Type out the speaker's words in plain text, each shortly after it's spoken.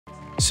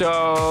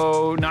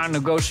So,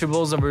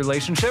 non-negotiables of a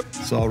relationship?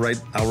 So I'll write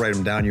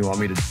them down. You want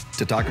me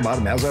to talk about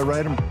them as I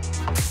write them?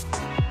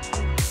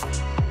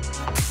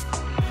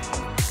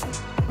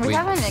 We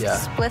haven't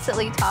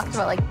explicitly talked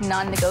about like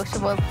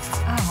non-negotiables.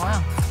 Oh,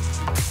 wow.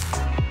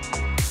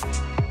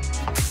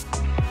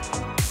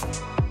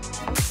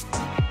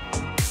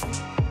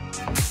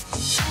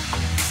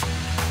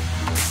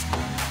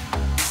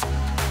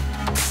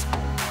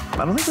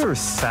 I don't think we ever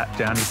sat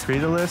down to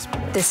create a list.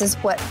 This is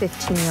what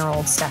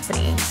 15-year-old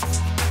Stephanie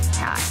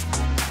had.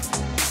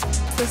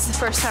 This is the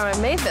first time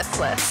I made this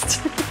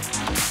list.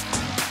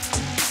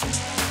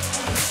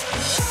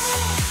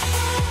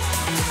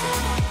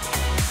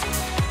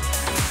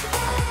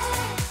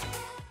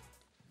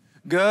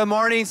 Good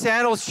morning,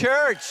 Sandals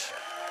Church.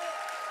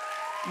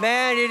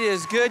 Man, it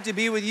is good to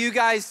be with you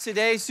guys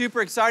today.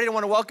 Super excited. I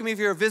want to welcome you if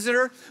you're a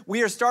visitor.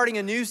 We are starting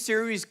a new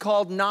series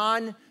called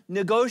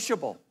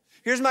Non-Negotiable.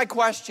 Here's my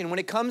question. When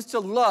it comes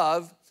to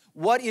love,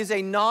 what is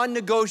a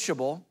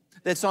non-negotiable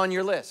that's on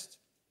your list?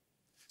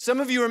 Some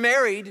of you are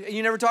married and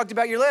you never talked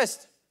about your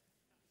list.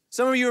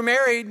 Some of you are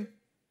married,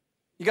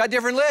 you got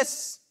different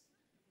lists.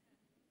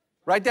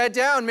 Write that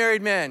down,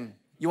 married men.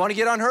 You want to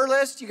get on her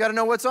list? You got to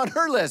know what's on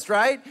her list,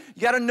 right?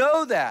 You got to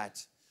know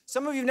that.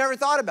 Some of you have never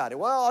thought about it.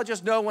 Well, I'll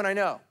just know when I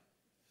know.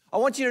 I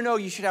want you to know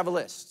you should have a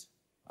list.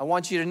 I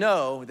want you to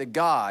know that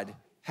God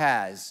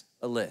has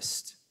a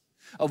list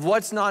of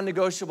what's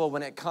non-negotiable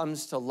when it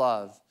comes to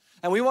love.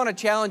 And we want to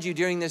challenge you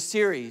during this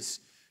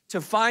series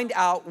to find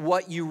out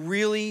what you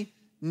really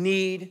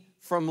need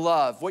from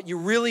love, what you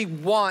really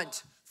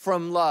want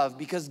from love,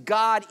 because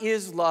God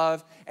is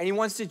love and He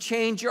wants to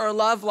change your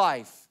love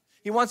life.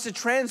 He wants to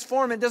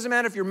transform it. It doesn't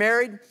matter if you're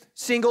married,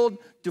 single,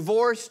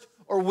 divorced,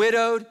 or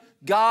widowed.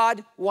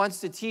 God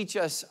wants to teach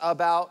us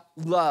about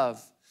love.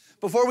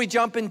 Before we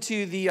jump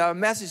into the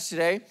message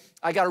today,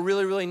 I got a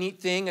really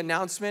neat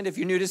announcement. If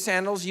you're new to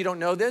Sandals, you don't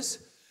know this,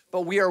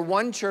 but we are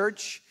one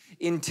church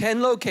in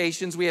 10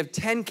 locations. We have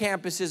 10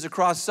 campuses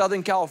across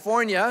Southern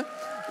California,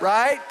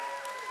 right?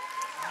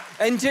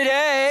 And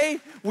today,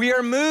 we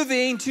are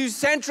moving to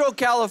Central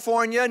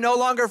California. No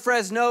longer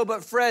Fresno,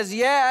 but Fres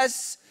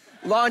Yes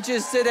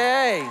launches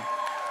today.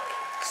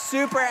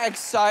 Super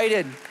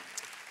excited.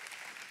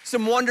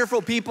 Some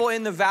wonderful people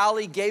in the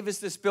valley gave us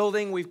this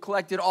building. We've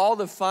collected all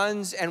the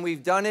funds and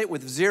we've done it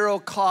with zero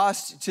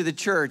cost to the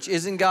church.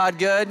 Isn't God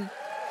good?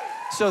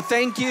 So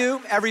thank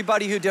you,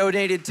 everybody who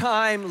donated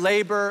time,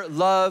 labor,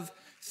 love.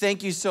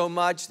 Thank you so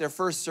much. Their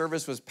first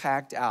service was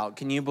packed out.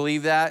 Can you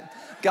believe that?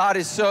 God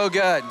is so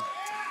good.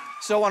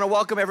 So I want to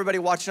welcome everybody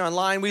watching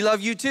online. We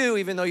love you too,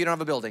 even though you don't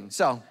have a building.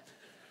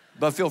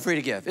 But feel free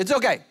to give. It's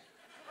okay.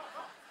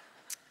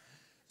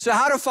 So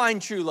how to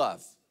find true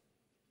love?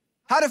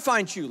 How to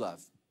find true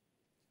love?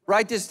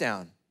 Write this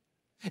down.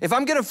 If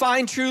I'm gonna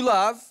find true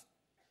love,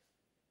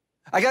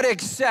 I gotta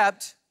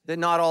accept that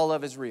not all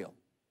love is real.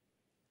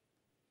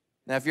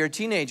 Now, if you're a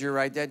teenager,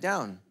 write that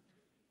down.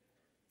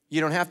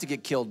 You don't have to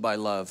get killed by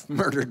love,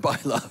 murdered by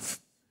love.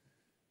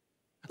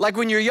 Like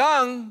when you're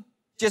young,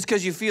 just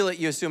because you feel it,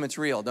 you assume it's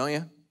real, don't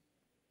you?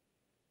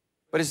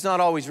 But it's not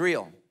always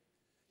real.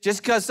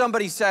 Just because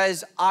somebody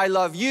says, I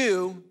love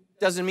you,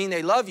 doesn't mean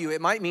they love you.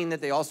 It might mean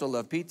that they also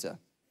love pizza.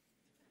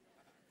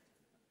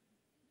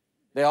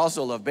 They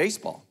also love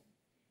baseball.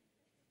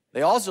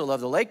 They also love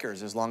the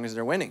Lakers as long as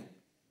they're winning.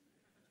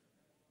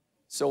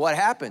 So what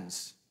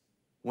happens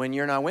when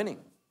you're not winning?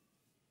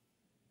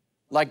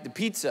 Like the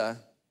pizza,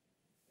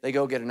 they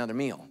go get another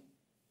meal,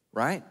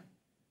 right?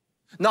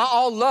 Not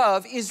all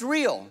love is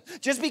real.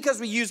 Just because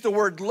we use the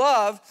word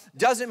love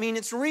doesn't mean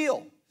it's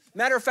real.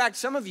 Matter of fact,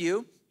 some of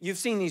you, you've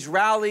seen these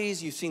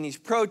rallies, you've seen these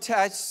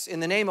protests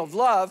in the name of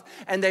love,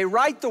 and they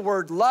write the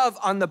word love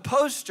on the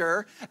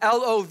poster,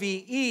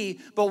 L-O-V-E,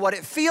 but what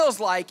it feels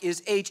like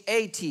is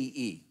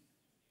H-A-T-E.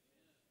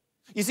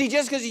 You see,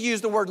 just because you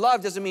use the word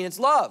love doesn't mean it's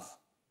love.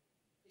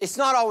 It's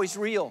not always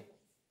real.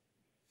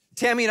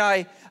 Tammy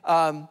and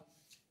I,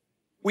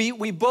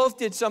 we both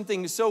did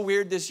something so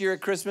weird this year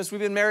at Christmas.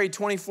 We've been married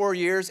 24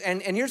 years,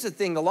 and here's the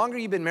thing. The longer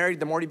you've been married,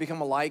 the more you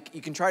become alike.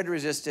 You can try to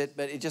resist it,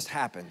 but it just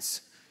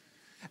happens.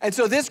 And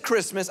so this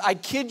Christmas, I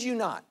kid you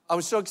not, I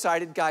was so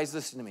excited. Guys,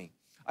 listen to me.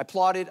 I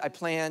plotted, I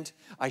planned,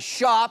 I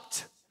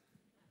shopped.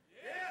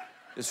 Yeah.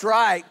 That's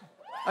right.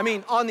 I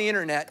mean, on the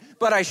internet,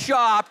 but I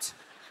shopped.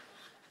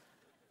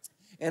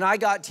 And I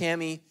got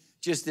Tammy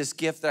just this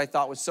gift that I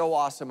thought was so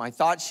awesome. I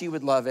thought she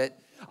would love it.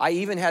 I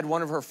even had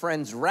one of her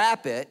friends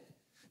wrap it,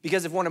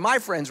 because if one of my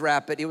friends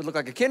wrapped it, it would look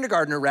like a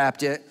kindergartner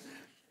wrapped it.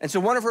 And so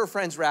one of her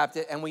friends wrapped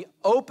it, and we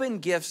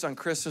opened gifts on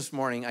Christmas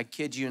morning, I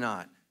kid you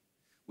not.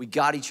 We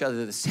got each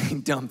other the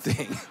same dumb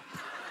thing.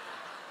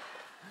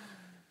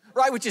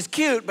 Right, which is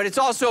cute, but it's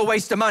also a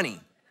waste of money.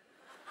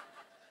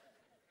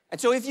 And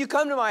so if you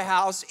come to my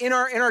house, in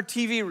our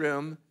TV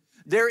room,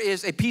 there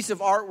is a piece of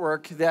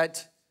artwork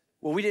that,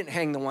 well, we didn't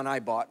hang the one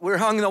I bought. We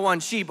hung the one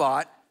she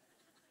bought.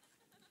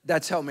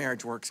 That's how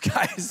marriage works,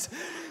 guys.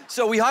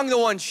 So we hung the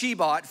one she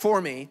bought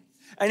for me,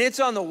 and it's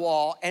on the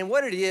wall. And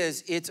what it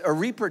is, it's a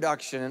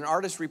reproduction, an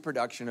artist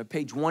reproduction of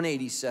page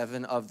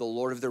 187 of The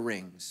Lord of the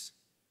Rings.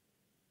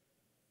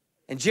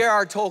 And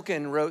J.R.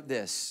 Tolkien wrote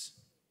this: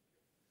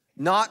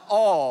 not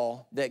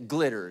all that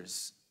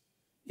glitters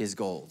is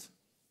gold.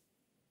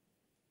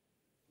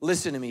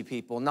 Listen to me,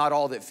 people. Not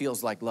all that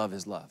feels like love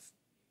is love.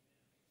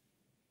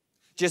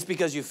 Just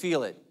because you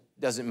feel it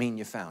doesn't mean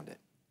you found it.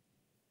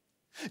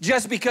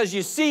 Just because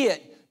you see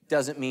it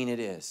doesn't mean it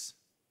is.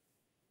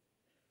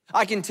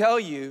 I can tell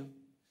you,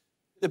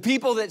 the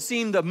people that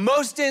seem the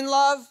most in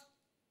love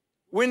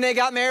when they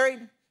got married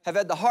have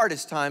had the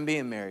hardest time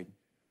being married.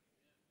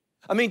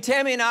 I mean,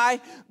 Tammy and I,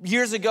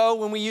 years ago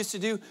when we used to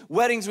do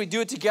weddings, we'd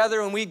do it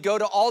together and we'd go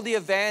to all the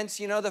events,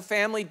 you know, the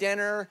family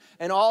dinner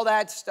and all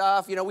that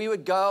stuff. You know, we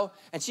would go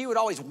and she would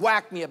always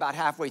whack me about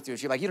halfway through.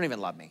 She'd be like, you don't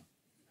even love me.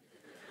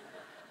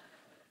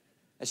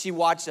 And she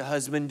watched the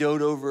husband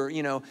dote over,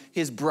 you know,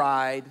 his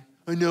bride.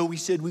 I know we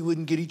said we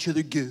wouldn't get each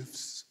other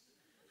gifts,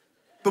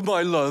 but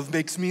my love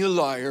makes me a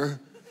liar.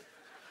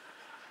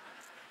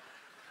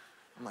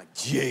 I'm like,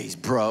 geez,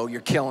 bro, you're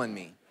killing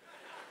me.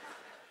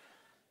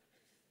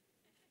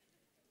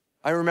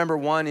 I remember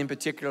one in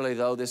particular,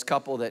 though, this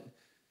couple that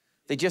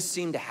they just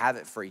seemed to have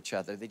it for each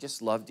other. They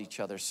just loved each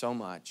other so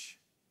much.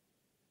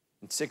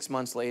 And 6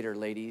 months later,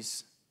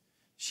 ladies,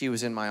 she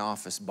was in my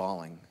office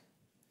bawling.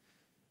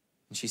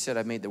 And she said,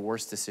 I've made the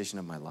worst decision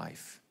of my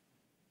life.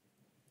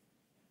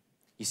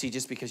 You see,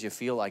 just because you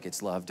feel like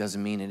it's love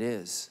doesn't mean it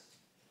is.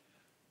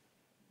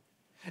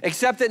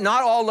 Except that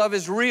not all love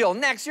is real.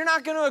 Next, you're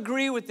not going to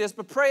agree with this,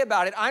 but pray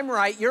about it. I'm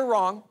right, you're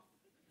wrong.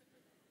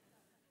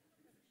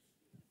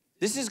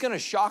 This is going to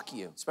shock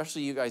you,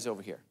 especially you guys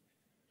over here.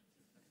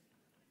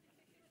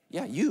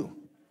 Yeah, you.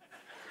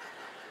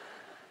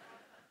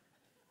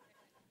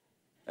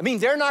 I mean,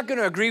 they're not going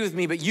to agree with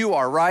me, but you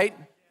are, right?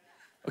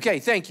 Okay,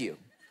 thank you.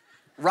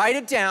 Write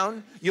it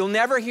down. You'll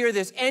never hear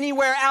this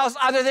anywhere else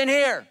other than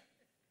here.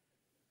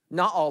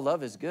 Not all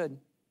love is good.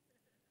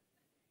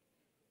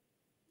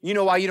 You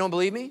know why you don't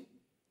believe me?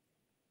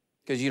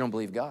 Because you don't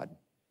believe God.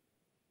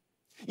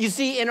 You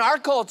see, in our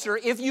culture,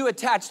 if you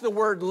attach the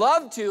word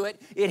love to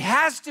it, it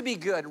has to be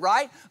good,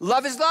 right?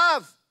 Love is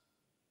love.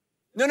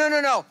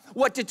 No.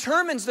 What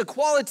determines the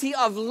quality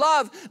of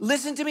love,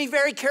 listen to me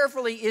very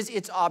carefully, is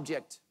its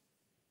object.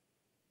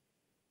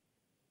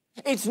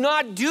 It's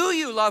not do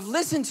you love,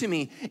 listen to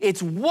me.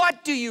 It's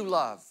what do you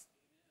love?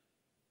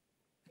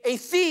 A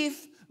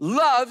thief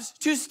loves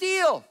to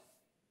steal.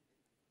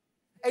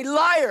 A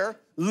liar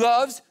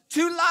loves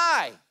to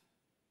lie.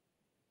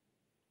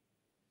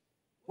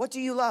 What do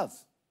you love?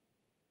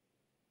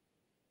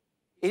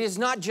 It is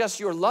not just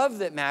your love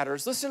that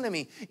matters. Listen to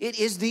me. It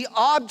is the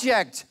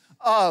object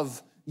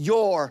of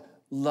your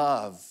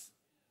love.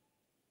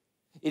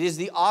 It is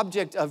the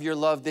object of your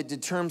love that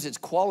determines its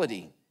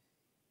quality.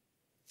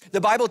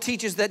 The Bible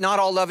teaches that not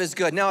all love is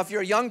good. Now, if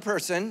you're a young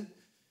person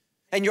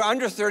and you're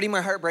under 30,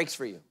 my heart breaks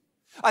for you.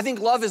 I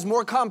think love is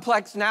more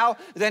complex now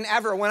than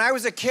ever. When I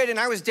was a kid and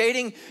I was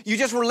dating, you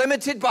just were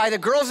limited by the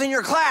girls in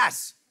your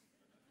class.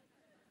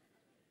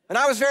 And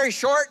I was very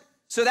short,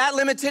 so that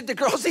limited the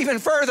girls even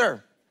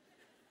further.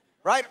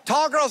 Right?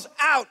 Tall girls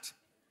out.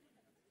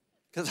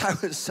 Because I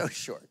was so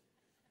short.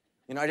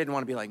 You know, I didn't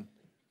want to be like,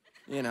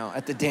 you know,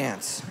 at the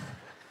dance.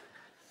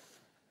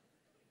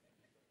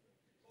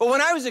 But when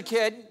I was a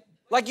kid,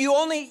 like you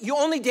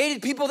only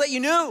dated people that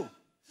you knew.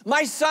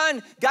 My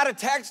son got a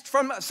text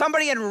from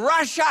somebody in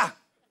Russia.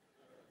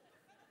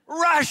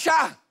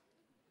 Russia.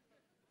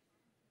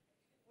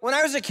 When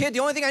I was a kid, the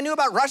only thing I knew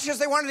about Russia is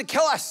they wanted to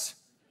kill us.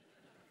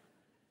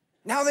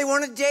 Now they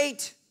want to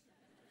date.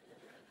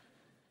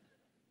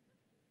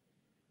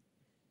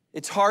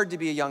 It's hard to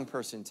be a young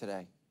person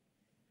today.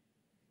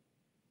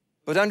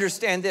 But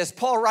understand this,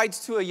 Paul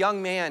writes to a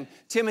young man,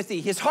 Timothy,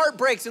 his heart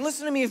breaks. And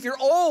listen to me, if you're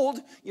old,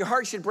 your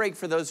heart should break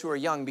for those who are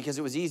young because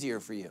it was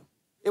easier for you.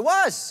 It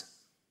was.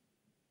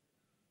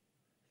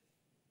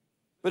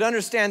 But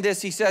understand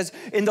this, he says,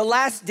 in the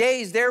last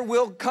days there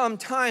will come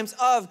times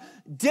of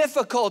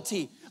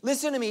difficulty.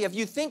 Listen to me, if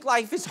you think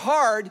life is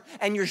hard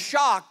and you're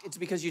shocked, it's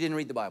because you didn't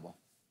read the Bible.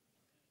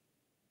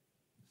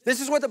 This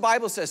is what the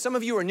Bible says. Some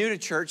of you are new to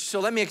church, so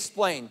let me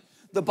explain.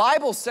 The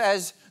Bible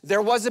says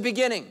there was a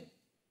beginning.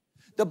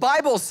 The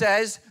Bible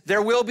says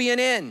there will be an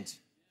end.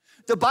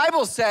 The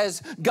Bible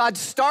says God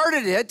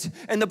started it,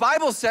 and the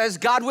Bible says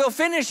God will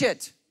finish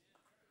it.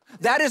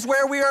 That is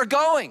where we are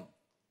going.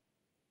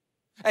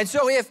 And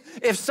so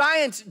if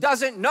science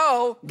doesn't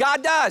know,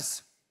 God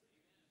does.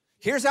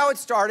 Here's how it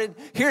started.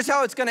 Here's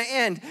how it's going to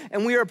end.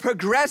 And we are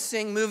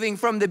progressing, moving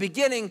from the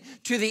beginning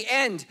to the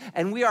end.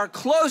 And we are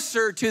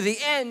closer to the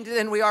end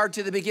than we are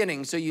to the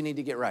beginning. So you need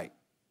to get right.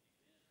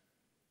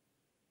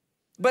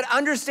 But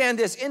understand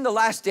this, in the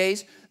last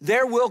days,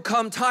 there will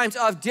come times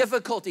of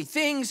difficulty.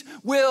 Things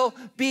will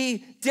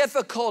be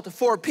difficult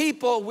for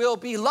people, will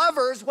be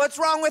lovers. What's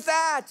wrong with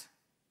that?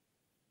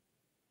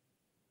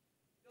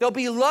 They'll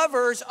be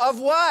lovers of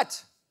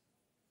what?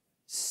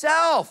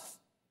 Self.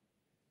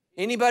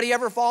 Anybody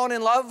ever fallen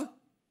in love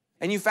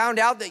and you found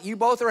out that you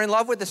both are in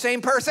love with the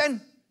same person?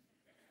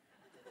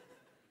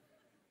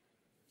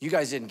 You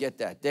guys didn't get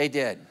that. They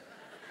did.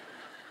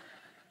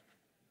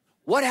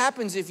 What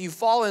happens if you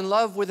fall in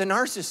love with a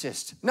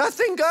narcissist?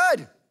 Nothing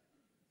good.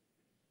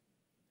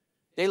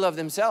 They love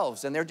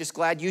themselves, and they're just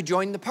glad you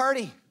joined the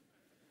party.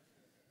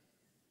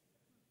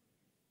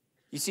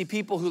 You see,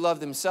 people who love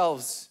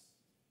themselves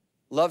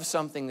love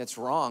something that's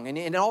wrong.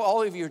 And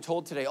all of you are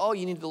told today, oh,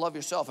 you need to love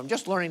yourself. I'm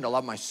just learning to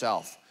love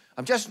myself.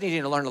 I'm just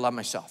needing to learn to love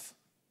myself.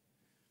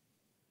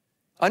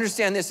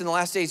 Understand this, in the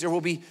last days, there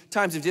will be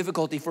times of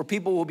difficulty, for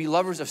people will be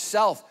lovers of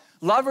self,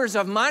 lovers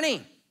of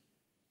money,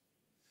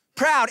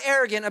 proud,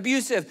 arrogant,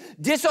 abusive,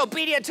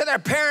 disobedient to their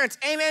parents.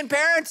 Amen,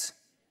 parents?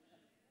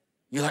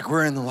 You're like,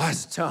 we're in the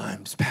last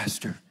times,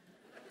 Pastor.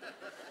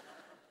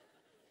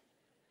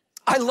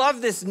 I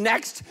love this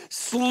next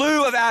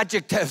slew of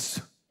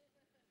adjectives.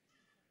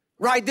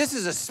 Right, this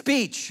is a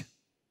speech.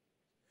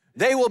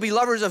 They will be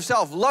lovers of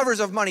self, lovers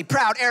of money,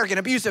 proud, arrogant,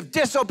 abusive,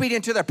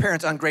 disobedient to their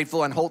parents,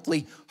 ungrateful,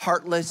 unholy,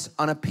 heartless,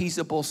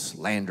 unappeasable,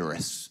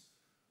 slanderous.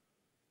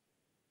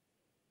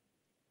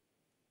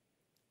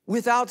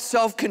 Without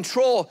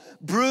self-control,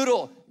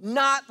 brutal,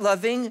 not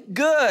loving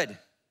good.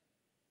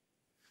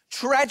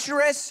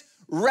 Treacherous,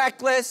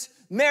 reckless,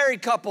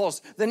 married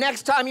couples. The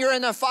next time you're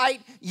in a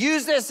fight,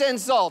 use this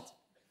insult.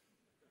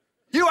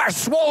 You are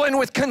swollen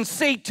with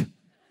conceit.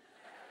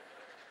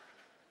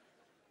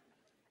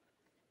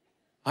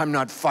 I'm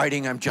not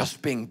fighting, I'm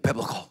just being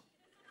biblical.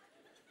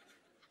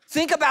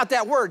 Think about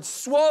that word,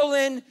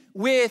 swollen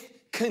with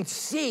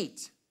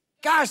conceit.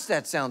 Gosh,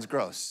 that sounds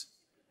gross.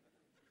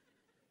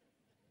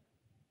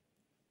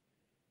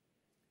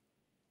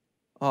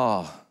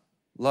 Oh,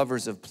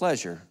 lovers of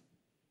pleasure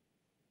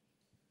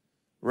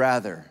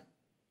rather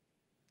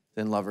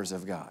than lovers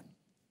of God.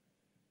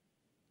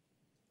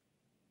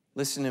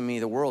 Listen to me,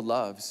 the world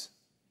loves.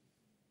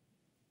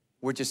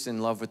 We're just in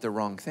love with the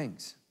wrong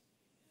things.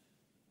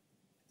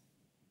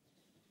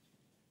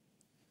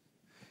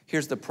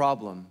 Here's the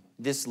problem.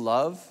 This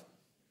love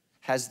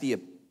has the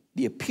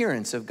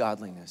appearance of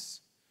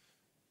godliness,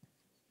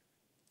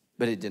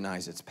 but it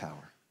denies its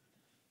power.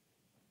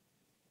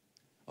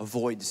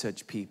 Avoid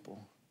such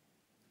people.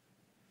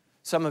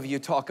 Some of you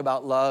talk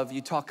about love,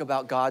 you talk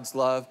about God's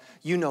love,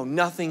 you know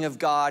nothing of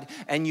God,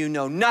 and you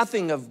know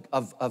nothing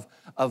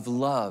of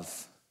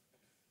love.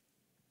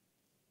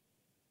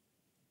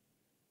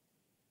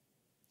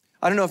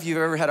 I don't know if you've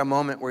ever had a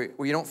moment where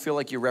you don't feel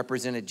like you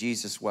represented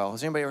Jesus well.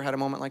 Has anybody ever had a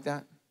moment like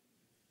that?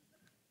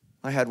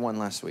 I had one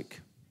last week.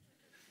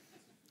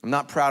 I'm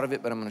not proud of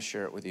it, but I'm going to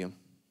share it with you.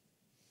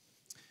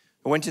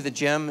 I went to the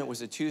gym. It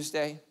was a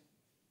Tuesday.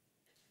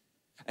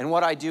 And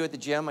what I do at the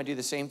gym, I do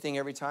the same thing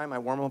every time. I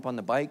warm up on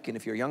the bike. And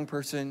if you're a young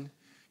person,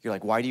 you're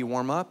like, why do you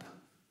warm up?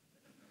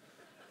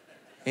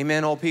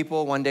 Amen, old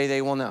people. One day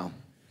they will know.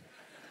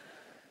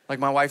 Like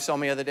my wife saw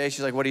me the other day.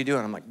 She's like, what are you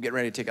doing? I'm like, getting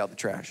ready to take out the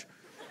trash.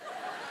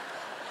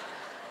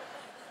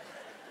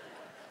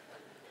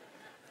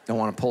 Don't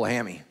want to pull a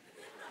hammy.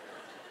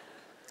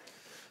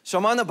 So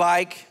I'm on the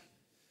bike,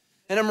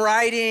 and I'm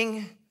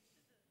riding,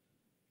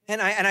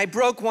 and I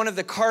broke one of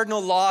the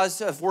cardinal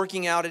laws of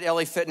working out at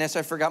LA Fitness.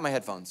 I forgot my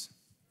headphones,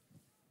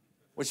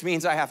 which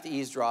means I have to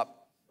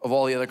eavesdrop of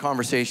all the other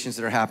conversations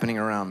that are happening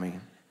around me.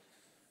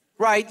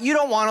 Right? You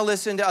don't want to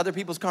listen to other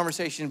people's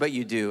conversation, but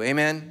you do.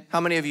 Amen? How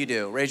many of you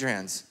do? Raise your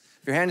hands.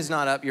 If your hand is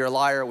not up, you're a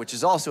liar, which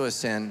is also a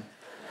sin.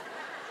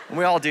 And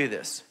we all do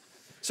this.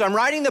 So I'm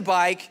riding the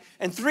bike,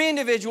 and 3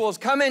 individuals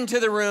come into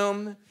the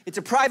room. It's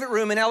a private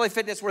room in LA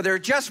Fitness where they're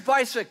just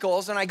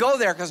bicycles, and I go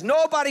there because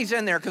nobody's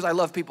in there because I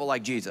love people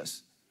like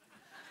Jesus.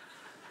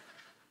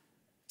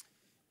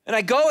 And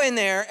I go in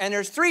there, and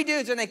there's 3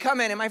 dudes, and they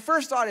come in, and my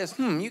first thought is,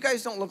 you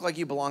guys don't look like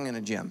you belong in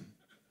a gym.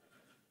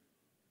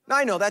 Now,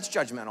 I know that's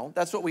judgmental.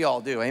 That's what we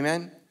all do,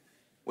 amen?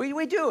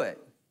 We do it.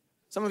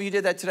 Some of you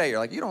did that today. You're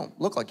like, you don't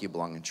look like you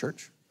belong in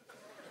church.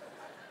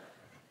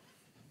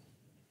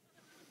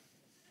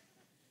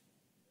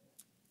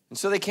 And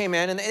so they came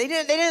in, and they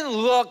didn't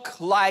look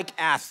like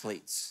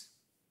athletes.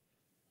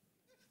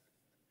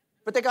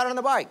 But they got on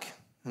the bike,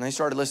 and I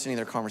started listening to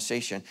their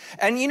conversation.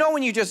 And you know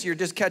when you're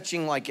just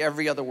catching like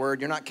every other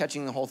word, you're not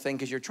catching the whole thing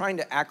because you're trying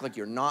to act like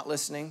you're not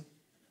listening?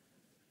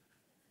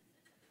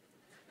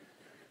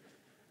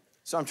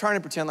 So I'm trying to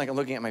pretend like I'm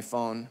looking at my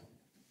phone,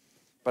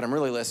 but I'm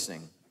really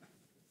listening.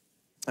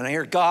 And I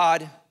hear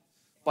God,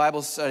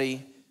 Bible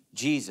study,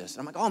 Jesus. And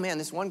I'm like, oh man,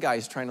 this one guy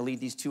is trying to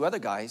lead these 2 other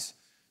guys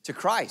to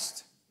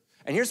Christ.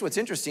 And here's what's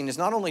interesting is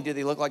not only do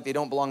they look like they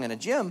don't belong in a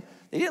gym,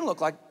 they didn't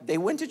look like they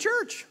went to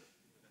church.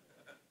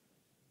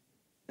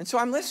 And so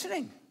I'm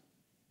listening.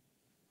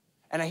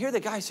 And I hear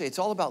the guy say, it's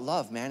all about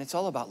love, man. It's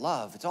all about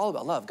love. It's all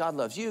about love. God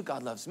loves you.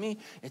 God loves me.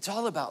 It's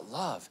all about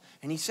love.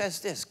 And he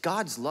says this,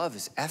 God's love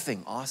is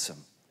effing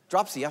awesome.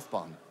 Drops the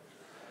F-bomb.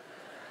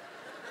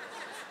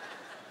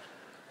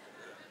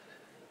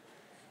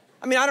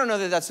 I mean, I don't know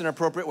that that's an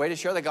appropriate way to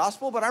share the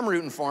gospel, but I'm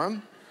rooting for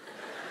him.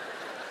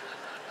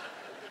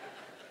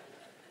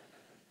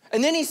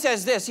 And then he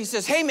says this, he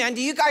says, hey man,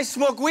 do you guys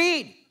smoke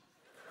weed?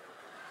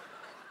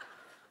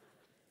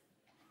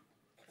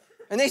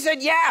 And they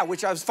said, yeah,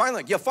 which I was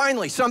finally like, yeah,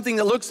 finally, something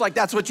that looks like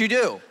that's what you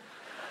do.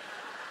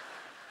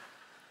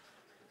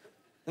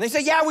 And they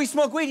said, yeah, we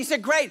smoke weed. He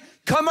said, great,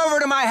 come over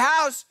to my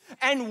house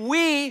and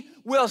we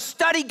will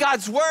study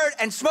God's word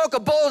and smoke a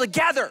bowl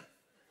together.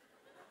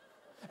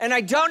 And I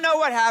don't know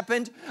what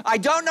happened. I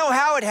don't know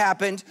how it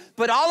happened,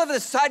 but all of a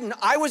sudden,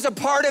 I was a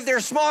part of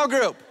their small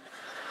group.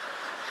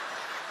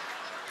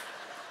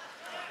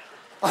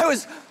 I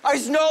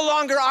was no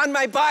longer on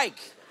my bike.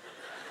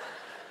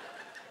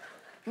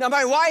 Now,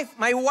 my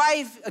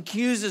wife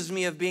accuses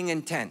me of being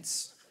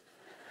intense.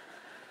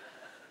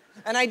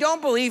 And I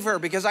don't believe her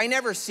because I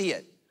never see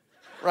it,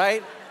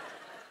 right?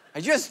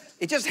 It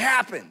just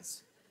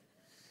happens.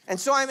 And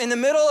so I'm in the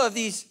middle of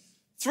these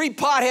 3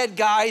 pothead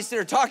guys that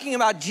are talking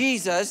about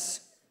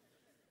Jesus.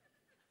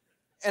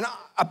 And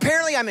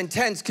apparently I'm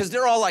intense because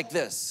they're all like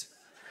this.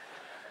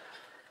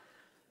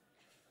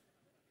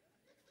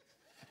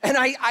 And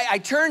I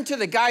turn to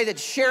the guy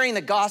that's sharing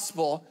the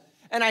gospel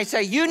and I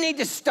say, you need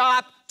to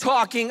stop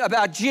talking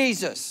about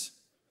Jesus.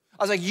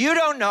 I was like, you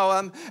don't know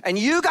him and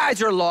you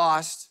guys are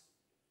lost.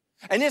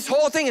 And this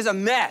whole thing is a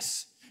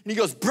mess. And he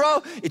goes,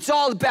 bro, it's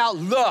all about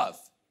love.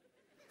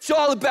 It's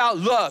all about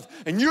love.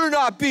 And you're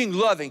not being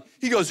loving.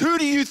 He goes, who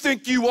do you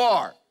think you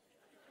are?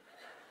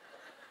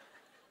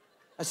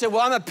 I said,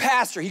 well, I'm a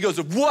pastor. He goes,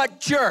 of what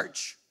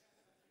church?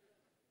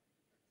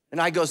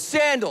 And I go,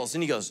 Sandals.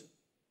 And he goes,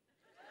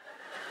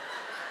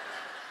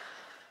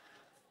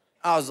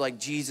 I was like,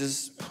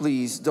 Jesus,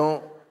 please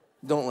don't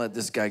let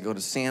this guy go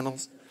to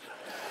Sandals.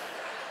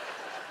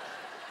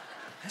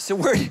 I said,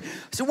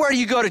 where do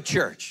you go to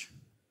church?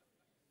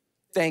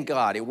 Thank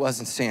God it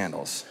wasn't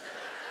Sandals.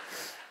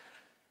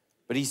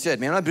 But he said,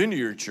 man, I've been to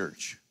your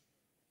church.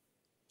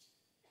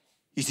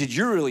 He said,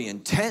 you're really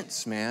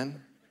intense,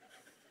 man.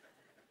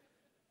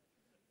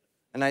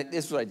 And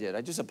this is what I did.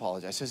 I just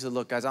apologized. I said,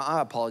 look, guys,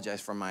 I apologize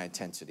for my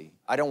intensity.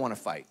 I don't want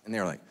to fight. And they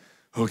were like,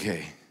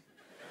 okay.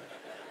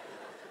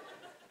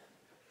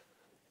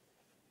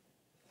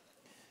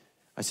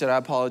 I said, I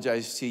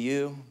apologize to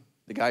you,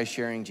 the guy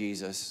sharing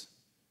Jesus.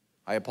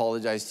 I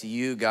apologize to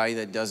you, guy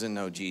that doesn't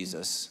know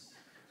Jesus.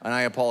 And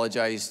I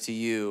apologize to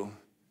you,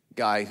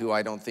 guy who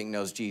I don't think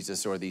knows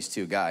Jesus, or these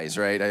 2 guys,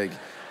 right?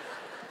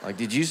 Like,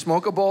 did you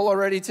smoke a bowl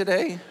already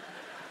today?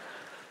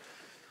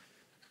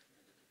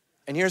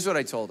 And here's what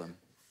I told him.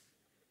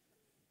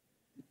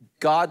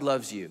 God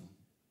loves you,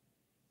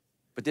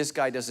 but this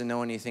guy doesn't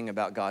know anything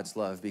about God's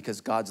love because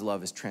God's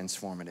love is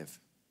transformative.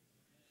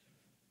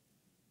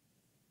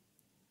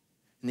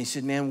 And they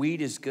said, man,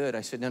 weed is good.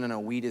 I said, no,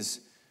 weed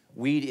is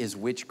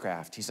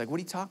witchcraft. He's like, what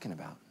are you talking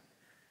about?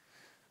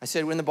 I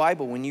said, in the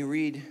Bible, when you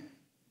read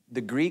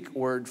the Greek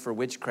word for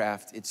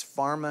witchcraft, it's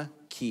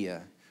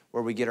pharmakia,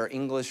 where we get our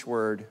English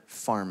word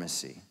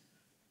pharmacy.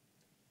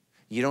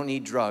 You don't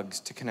need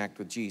drugs to connect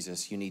with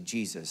Jesus. You need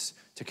Jesus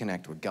to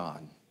connect with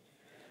God.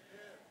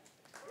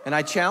 And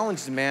I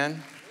challenged him,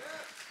 man.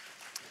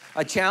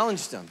 I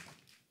challenged him.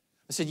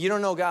 I said, you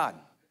don't know God.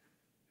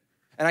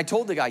 And I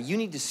told the guy, you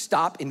need to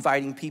stop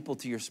inviting people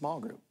to your small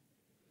group.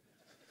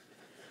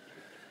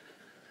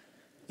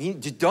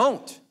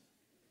 Don't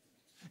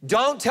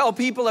tell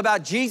people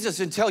about Jesus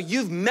until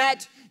you've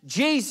met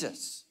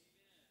Jesus.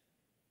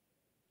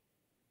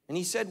 And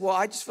he said, well,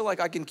 I just feel like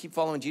I can keep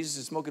following Jesus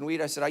and smoking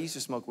weed. I said, I used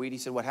to smoke weed. He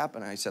said, what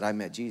happened? I said, I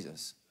met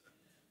Jesus.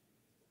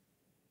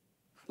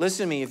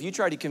 Listen to me, if you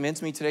try to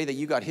convince me today that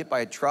you got hit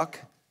by a truck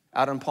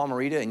out on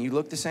Palmerita and you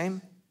look the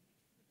same,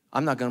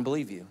 I'm not gonna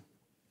believe you.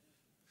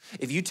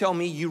 If you tell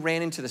me you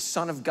ran into the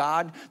Son of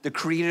God, the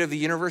creator of the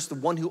universe, the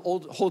one who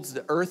holds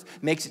the earth,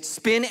 makes it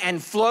spin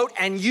and float,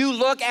 and you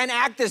look and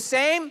act the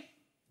same,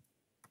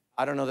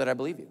 I don't know that I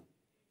believe you.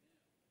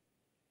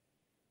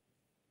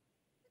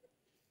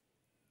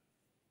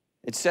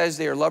 It says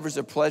they are lovers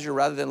of pleasure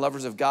rather than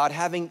lovers of God,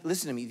 having,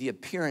 listen to me, the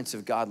appearance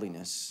of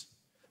godliness,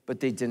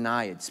 but they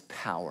deny its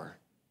power.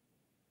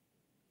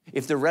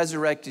 If the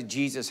resurrected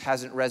Jesus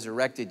hasn't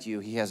resurrected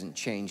you, he hasn't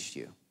changed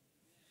you.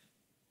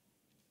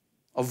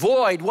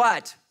 Avoid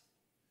what?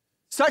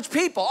 Such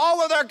people. Oh,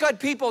 well, they're good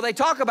people. They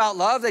talk about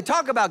love. They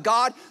talk about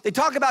God. They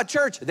talk about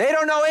church. They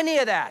don't know any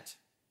of that.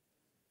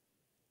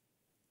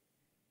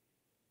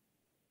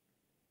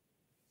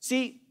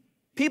 See,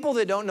 people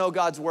that don't know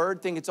God's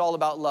word think it's all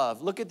about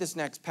love. Look at this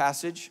next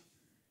passage.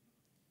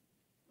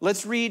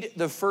 Let's read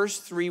the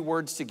first 3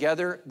 words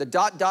together.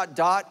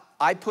 The ...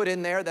 I put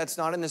in there. That's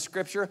not in the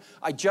scripture.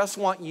 I just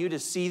want you to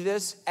see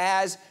this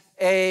as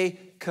a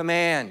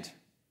command.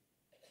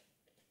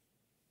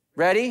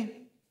 Ready?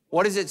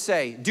 What does it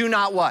say? Do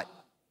not what?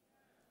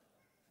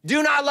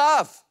 Do not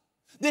love.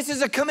 This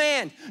is a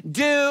command.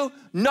 Do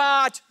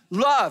not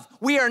love.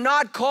 We are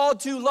not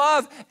called to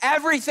love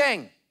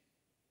everything.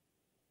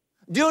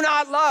 Do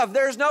not love.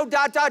 There's no ...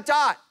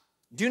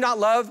 Do not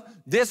love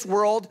this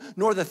world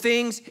nor the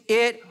things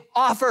it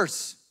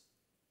offers.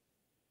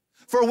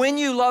 For when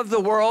you love the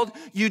world,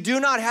 you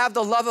do not have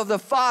the love of the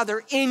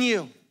Father in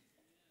you.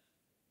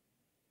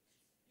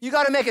 You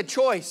got to make a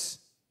choice.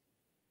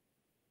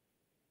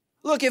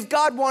 Look, if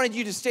God wanted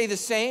you to stay the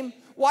same,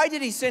 why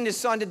did he send his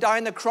son to die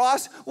on the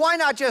cross? Why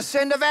not just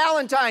send a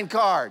Valentine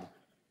card?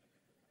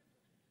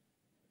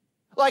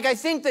 Like, I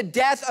think the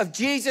death of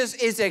Jesus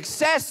is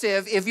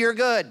excessive if you're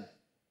good.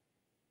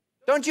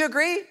 Don't you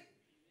agree?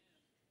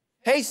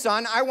 Hey,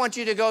 son, I want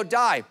you to go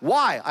die.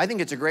 Why? I think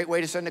it's a great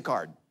way to send a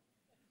card.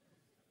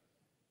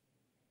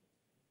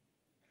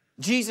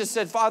 Jesus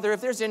said, Father, if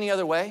there's any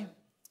other way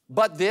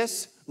but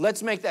this,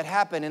 let's make that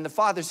happen. And the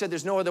Father said,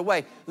 there's no other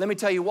way. Let me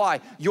tell you why.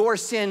 Your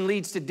sin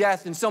leads to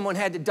death, and someone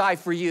had to die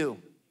for you.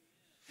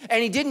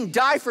 And he didn't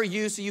die for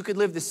you so you could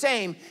live the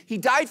same. He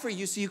died for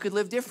you so you could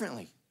live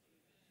differently.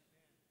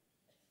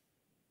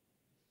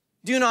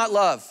 Do not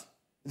love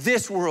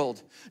this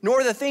world,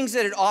 nor the things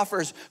that it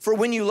offers. For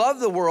when you love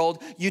the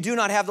world, you do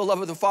not have the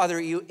love of the Father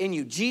in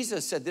you.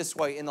 Jesus said this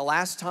way, in the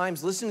last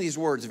times, listen to these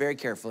words very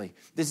carefully.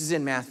 This is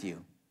in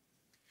Matthew.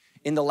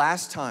 In the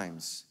last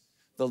times,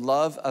 the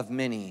love of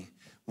many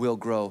will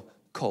grow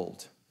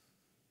cold.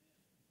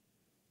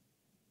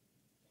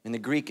 In the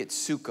Greek,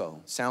 it's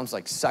suko. Sounds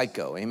like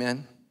psycho,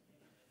 amen?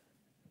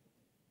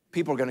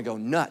 People are gonna go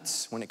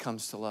nuts when it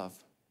comes to love.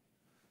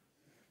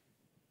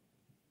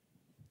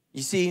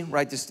 You see,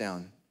 write this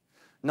down.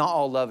 Not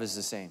all love is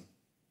the same.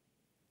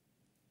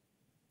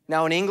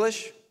 Now in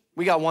English,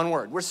 we got one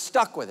word. We're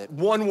stuck with it,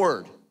 one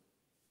word.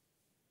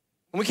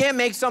 And we can't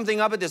make something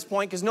up at this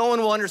point because no one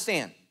will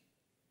understand.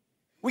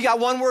 We got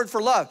one word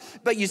for love.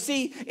 But you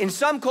see, in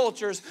some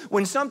cultures,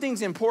 when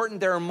something's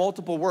important, there are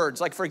multiple words.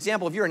 Like, for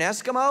example, if you're an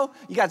Eskimo,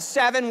 you got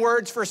 7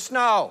 words for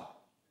snow.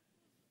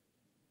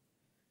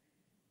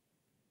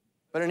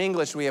 But in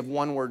English, we have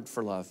one word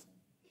for love.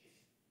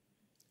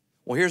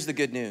 Well, here's the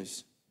good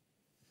news.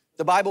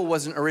 The Bible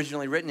wasn't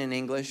originally written in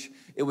English.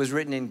 It was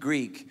written in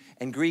Greek.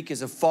 And Greek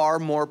is a far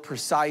more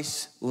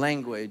precise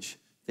language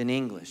than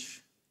English.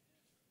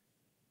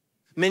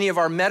 Many of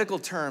our medical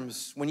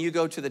terms, when you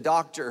go to the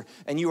doctor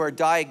and you are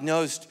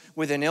diagnosed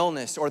with an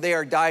illness, or they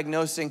are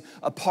diagnosing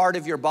a part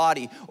of your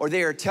body, or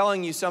they are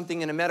telling you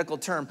something in a medical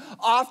term,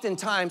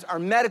 oftentimes our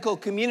medical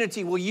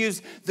community will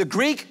use the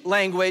Greek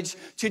language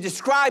to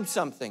describe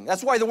something.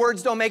 That's why the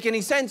words don't make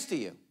any sense to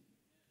you.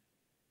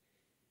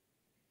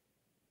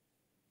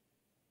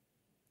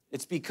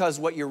 It's because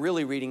what you're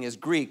really reading is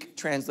Greek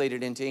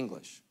translated into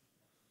English.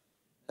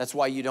 That's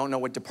why you don't know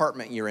what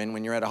department you're in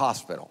when you're at a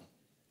hospital.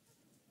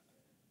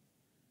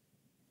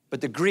 But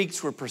the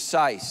Greeks were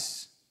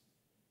precise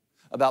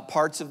about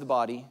parts of the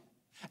body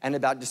and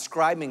about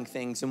describing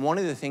things. And one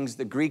of the things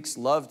the Greeks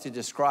loved to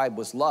describe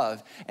was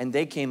love, and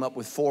they came up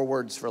with 4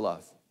 words for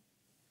love.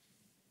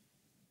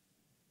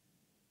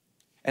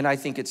 And I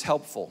think it's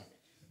helpful.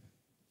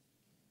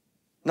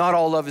 Not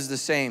all love is the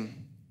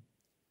same.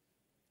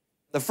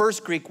 The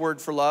first Greek word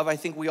for love, I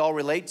think we all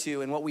relate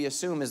to, and what we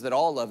assume is that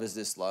all love is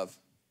this love.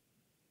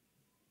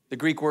 The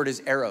Greek word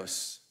is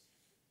eros.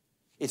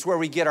 It's where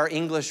we get our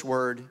English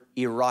word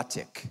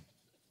erotic.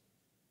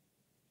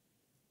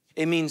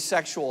 It means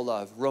sexual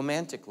love,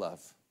 romantic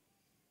love.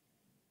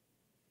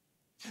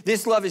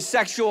 This love is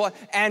sexual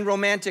and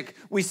romantic.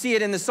 We see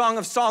it in the Song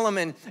of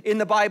Solomon in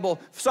the Bible.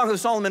 Song of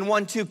Solomon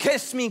 1:2.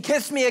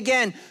 Kiss me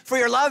again, for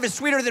your love is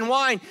sweeter than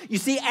wine. You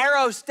see,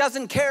 Eros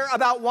doesn't care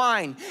about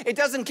wine. It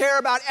doesn't care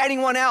about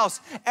anyone else.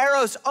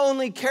 Eros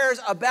only cares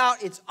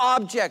about its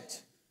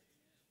object.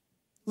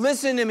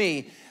 Listen to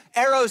me.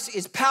 Eros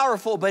is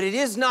powerful, but it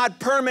is not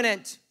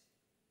permanent.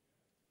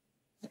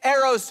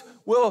 Eros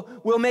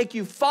will make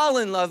you fall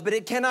in love, but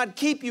it cannot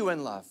keep you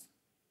in love.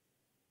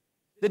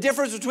 The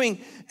difference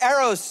between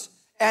Eros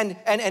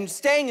and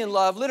staying in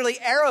love, literally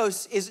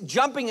Eros is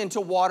jumping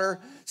into water.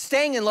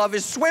 Staying in love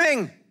is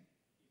swimming.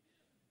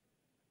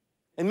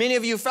 And many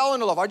of you fell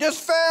into love. I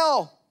just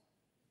fell.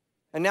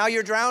 And now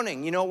you're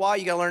drowning. You know why?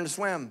 You got to learn to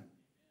swim.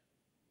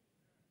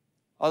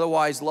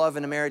 Otherwise, love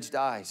in a marriage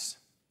dies.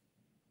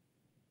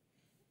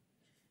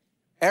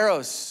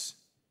 Eros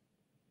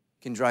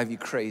can drive you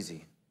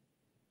crazy.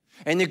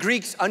 And the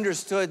Greeks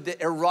understood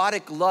that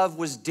erotic love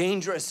was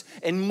dangerous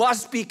and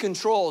must be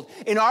controlled.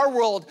 In our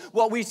world,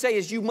 what we say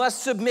is you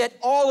must submit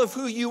all of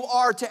who you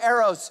are to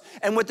Eros.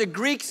 And what the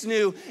Greeks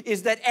knew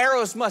is that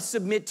Eros must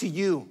submit to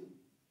you.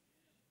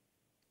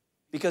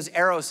 Because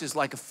Eros is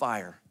like a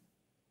fire.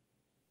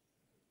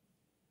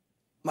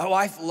 My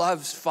wife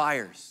loves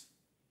fires.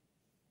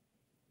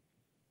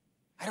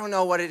 I don't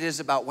know what it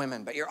is about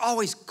women, but you're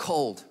always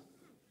cold.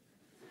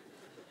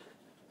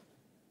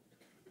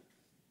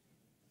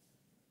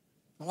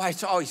 My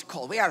wife's always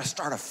cold. We got to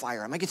start a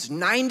fire. I'm like, it's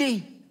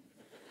 90.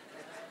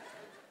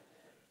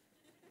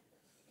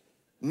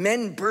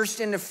 Men burst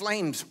into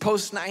flames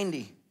post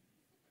 90.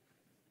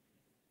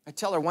 I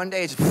tell her one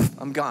day,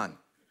 I'm gone.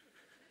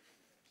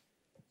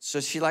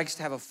 So she likes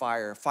to have a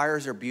fire.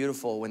 Fires are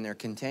beautiful when they're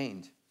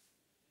contained.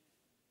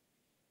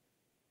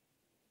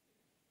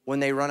 When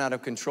they run out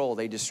of control,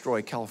 they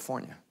destroy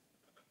California.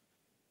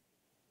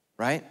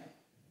 Right?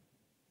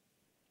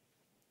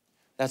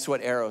 That's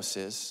what Eros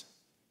is.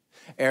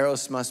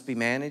 Eros must be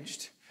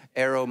managed.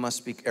 Eros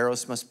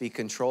must be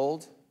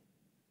controlled.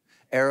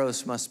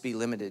 Eros must be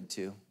limited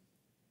to.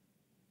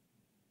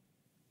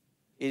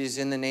 It is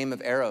in the name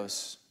of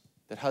Eros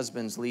that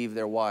husbands leave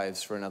their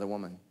wives for another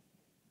woman.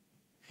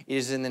 It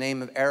is in the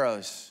name of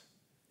Eros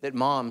that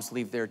moms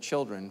leave their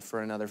children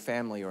for another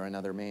family or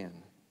another man.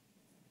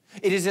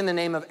 It is in the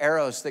name of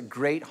Eros that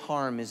great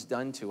harm is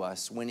done to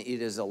us when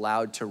it is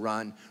allowed to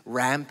run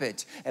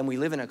rampant. And we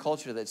live in a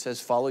culture that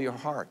says, follow your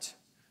heart.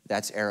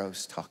 That's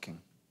Eros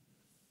talking.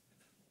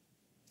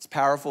 It's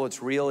powerful,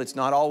 it's real, it's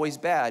not always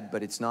bad,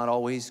 but it's not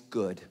always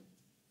good.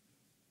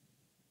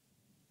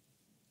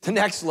 The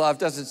next love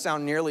doesn't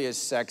sound nearly as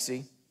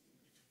sexy.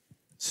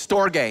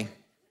 Storge.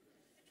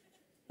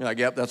 You're like,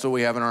 yep, that's what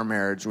we have in our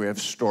marriage. We have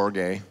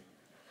storge.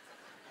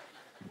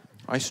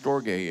 I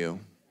storge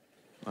you.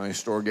 I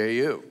storge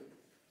you.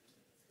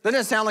 Doesn't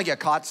it sound like you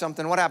caught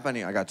something? What happened to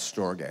you? I got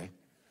storge.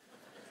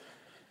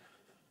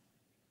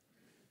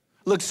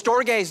 Look,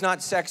 storge is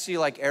not sexy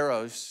like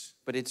eros,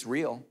 but it's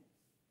real.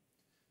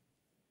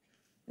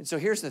 And so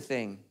here's the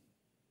thing.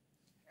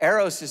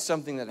 Eros is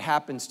something that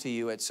happens to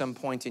you at some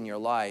point in your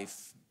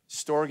life.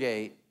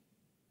 Storge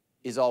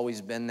is always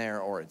been there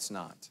or it's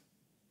not.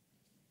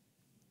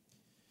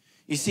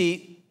 You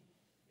see,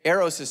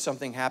 eros is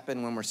something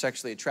happen when we're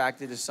sexually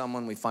attracted to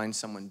someone, we find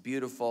someone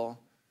beautiful,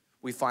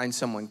 we find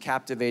someone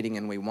captivating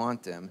and we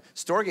want them.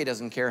 Storge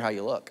doesn't care how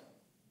you look.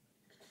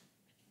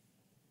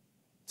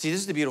 See, this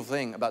is the beautiful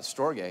thing about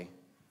storge.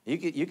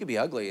 You could be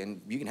ugly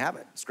and you can have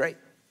it. It's great.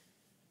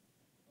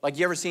 Like,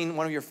 you ever seen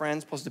one of your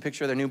friends post a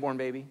picture of their newborn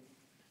baby?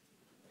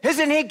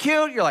 Isn't he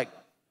cute? You're like,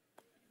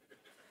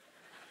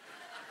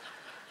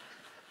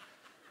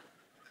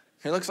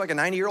 he looks like a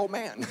 90-year-old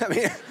man. I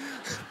mean,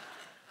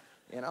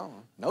 you know,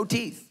 no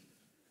teeth.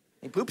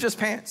 He poops his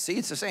pants. See,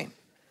 it's the same.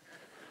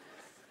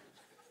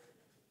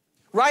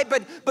 Right,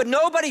 but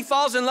nobody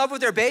falls in love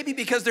with their baby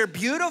because they're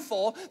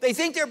beautiful. They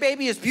think their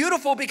baby is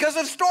beautiful because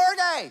of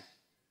storge.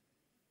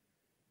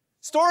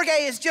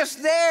 Storge is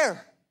just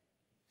there.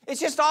 It's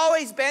just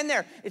always been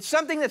there. It's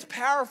something that's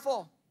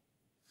powerful.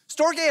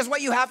 Storge is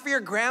what you have for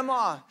your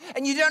grandma,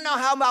 and you don't know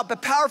how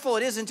powerful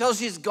it is until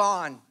she's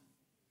gone.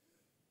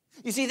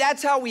 You see,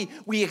 that's how we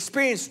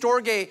experience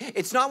storge.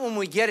 It's not when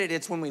we get it,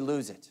 it's when we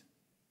lose it.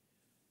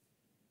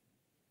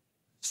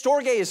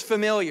 Storge is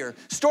familiar.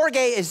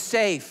 Storge is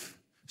safe.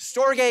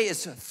 Storge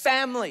is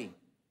family.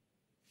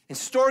 And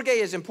storge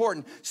is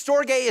important.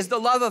 Storge is the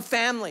love of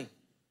family.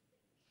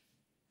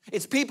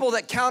 It's people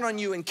that count on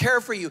you and care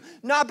for you,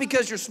 not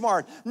because you're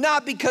smart,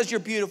 not because you're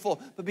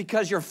beautiful, but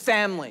because you're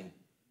family.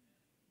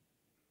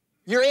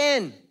 You're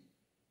in.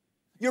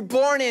 You're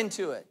born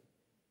into it.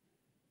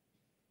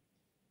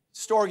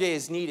 Storge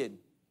is needed.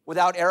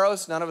 Without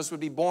eros, none of us would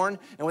be born,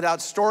 and without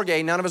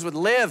storge, none of us would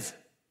live.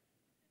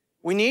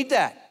 We need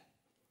that.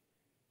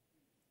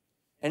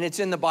 And it's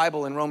in the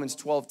Bible in Romans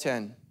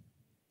 12:10.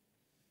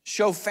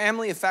 Show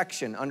family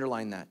affection,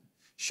 underline that.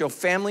 Show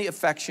family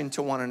affection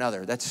to one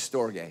another. That's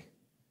storge.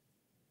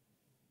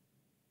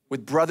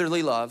 With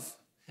brotherly love,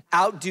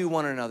 outdo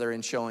one another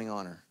in showing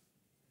honor.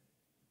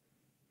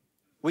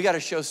 We got to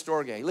show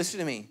storge. Listen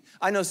to me.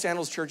 I know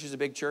Sandals Church is a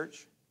big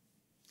church.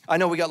 I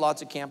know we got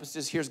lots of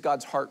campuses. Here's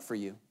God's heart for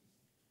you.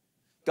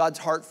 God's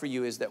heart for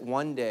you is that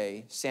one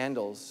day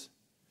Sandals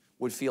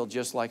would feel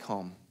just like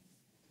home.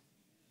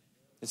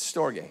 It's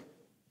storge.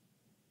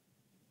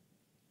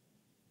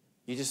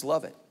 You just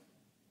love it.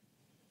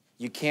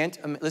 You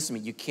can't, listen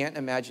to me, you can't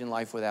imagine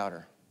life without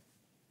her.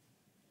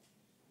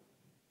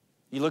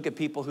 You look at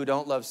people who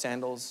don't love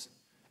sandals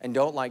and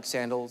don't like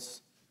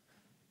sandals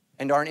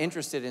and aren't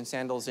interested in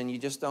sandals, and you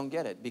just don't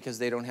get it because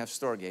they don't have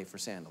storge for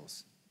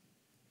sandals.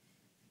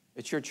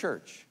 It's your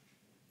church.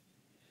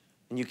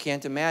 And you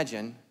can't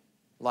imagine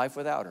life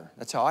without her.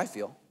 That's how I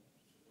feel.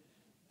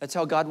 That's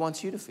how God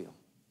wants you to feel.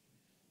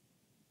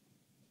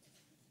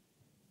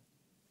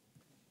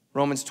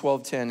 Romans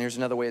 12:10, here's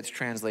another way it's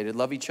translated.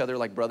 Love each other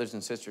like brothers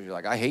and sisters. You're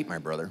like, I hate my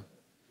brother.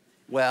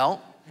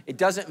 Well, it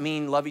doesn't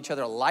mean love each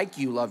other like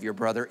you love your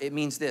brother. It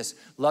means this,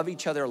 love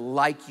each other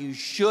like you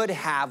should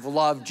have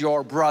loved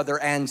your brother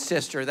and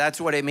sister.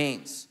 That's what it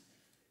means.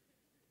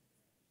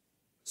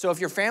 So if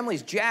your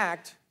family's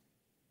jacked,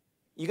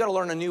 you got to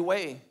learn a new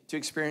way to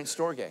experience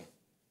storge.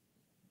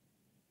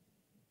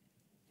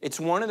 It's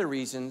one of the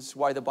reasons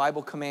why the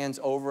Bible commands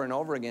over and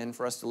over again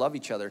for us to love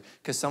each other,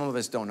 because some of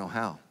us don't know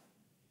how.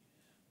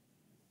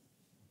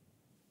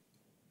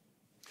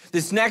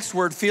 This next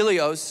word,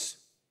 philios,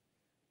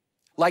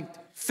 like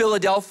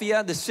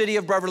Philadelphia, the city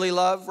of brotherly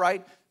love,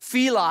 right?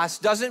 Philos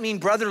doesn't mean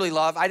brotherly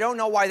love. I don't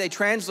know why they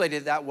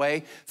translated it that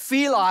way.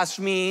 Philos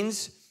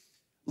means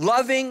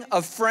loving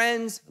of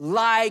friends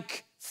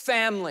like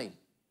family.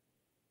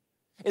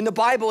 In the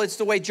Bible, it's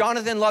the way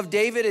Jonathan loved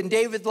David and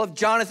David loved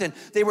Jonathan.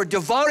 They were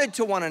devoted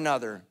to one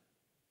another.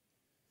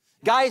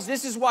 Guys,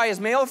 this is why as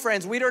male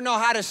friends, we don't know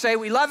how to say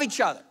we love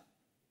each other.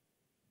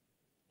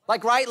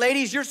 Like, right,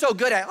 ladies, you're so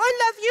good at, I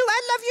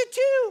love you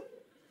too.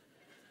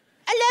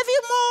 I love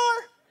you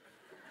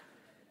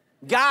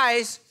more.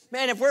 Guys,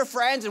 man, if we're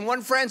friends and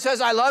one friend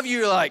says, I love you,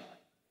 you're like,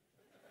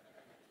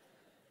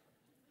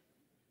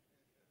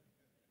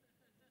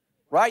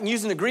 right? And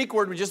using the Greek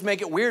word would just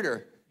make it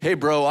weirder. Hey,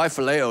 bro, I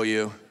phileo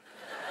you.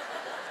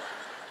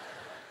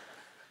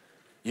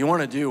 You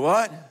want to do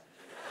what?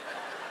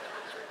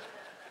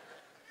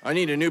 I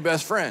need a new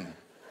best friend.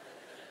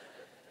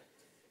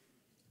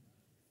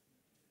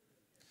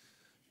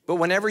 But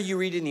whenever you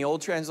read in the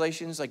old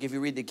translations, like if you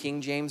read the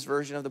King James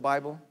version of the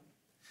Bible,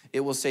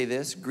 it will say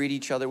this, greet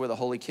each other with a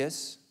holy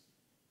kiss.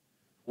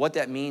 What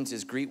that means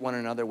is greet one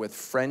another with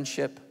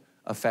friendship,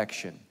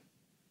 affection.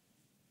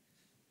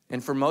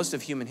 And for most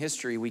of human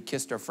history, we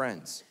kissed our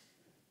friends.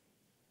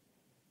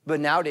 But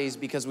nowadays,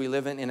 because we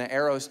live in an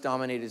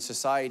Eros-dominated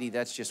society,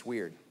 that's just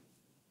weird.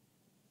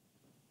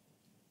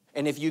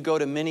 And if you go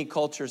to many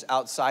cultures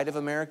outside of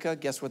America,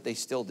 guess what they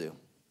still do?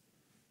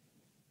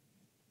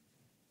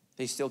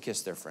 They still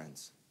kiss their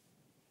friends.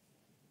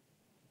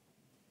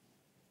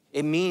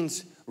 It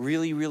means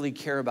really, really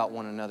care about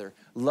one another.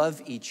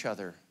 Love each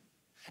other.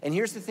 And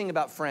here's the thing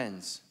about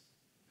friends.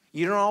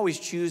 You don't always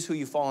choose who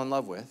you fall in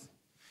love with.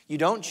 You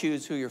don't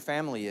choose who your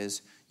family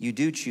is. You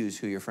do choose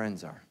who your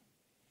friends are.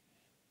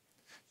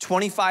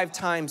 25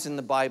 times in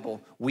the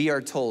Bible, we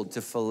are told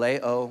to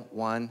phileo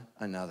one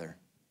another.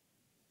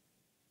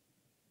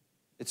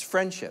 It's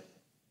friendship.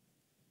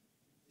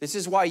 This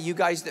is why you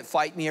guys that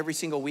fight me every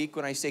single week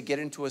when I say get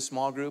into a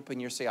small group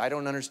and you say, I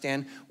don't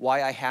understand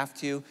why I have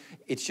to.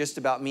 It's just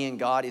about me and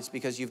God. It's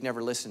because you've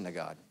never listened to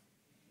God.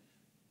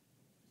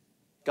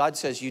 God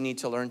says you need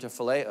to learn to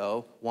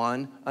phileo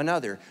one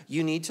another.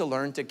 You need to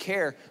learn to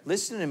care.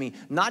 Listen to me,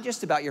 not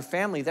just about your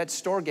family, that's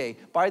storge.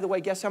 By the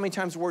way, guess how many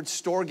times the word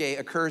storge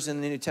occurs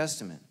in the New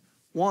Testament?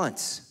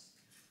 Once.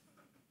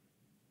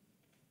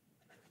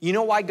 You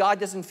know why God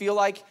doesn't feel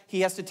like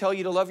he has to tell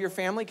you to love your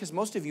family? Because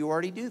most of you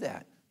already do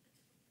that.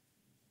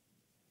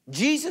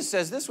 Jesus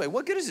says this way,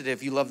 what good is it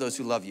if you love those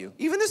who love you?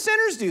 Even the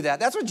sinners do that.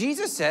 That's what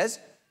Jesus says.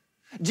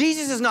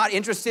 Jesus is not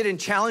interested in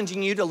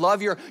challenging you to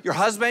love your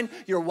husband,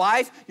 your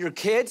wife, your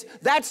kids.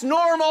 That's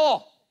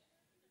normal.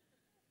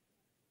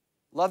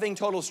 Loving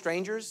total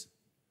strangers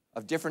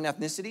of different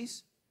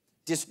ethnicities,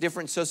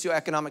 different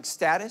socioeconomic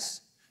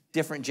status,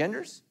 different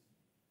genders,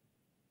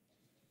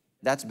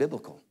 that's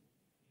biblical.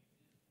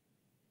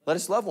 Let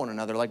us love one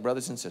another like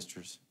brothers and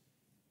sisters.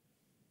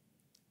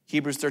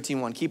 Hebrews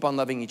 13:1, keep on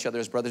loving each other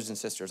as brothers and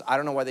sisters. I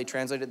don't know why they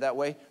translate it that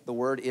way. The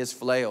word is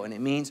phileo, and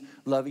it means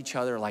love each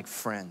other like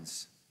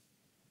friends.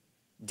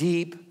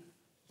 Deep,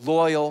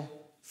 loyal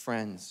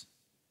friends.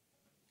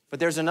 But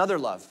there's another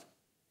love.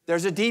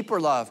 There's a deeper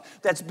love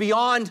that's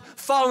beyond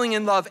falling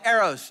in love,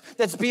 eros,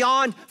 that's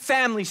beyond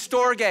family,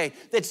 storge,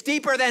 that's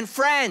deeper than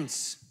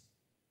friends,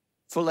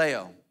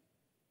 phileo.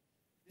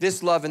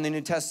 This love in the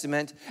New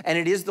Testament, and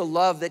it is the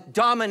love that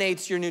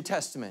dominates your New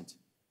Testament.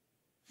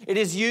 It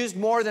is used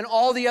more than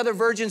all the other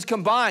virgins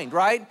combined,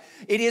 right?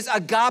 It is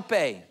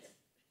agape.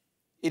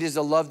 It is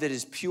a love that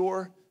is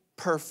pure,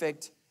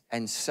 perfect,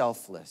 and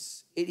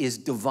selfless. It is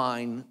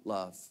divine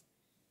love.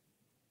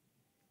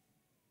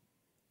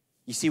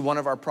 You see, one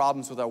of our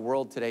problems with our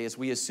world today is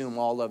we assume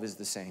all love is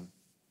the same.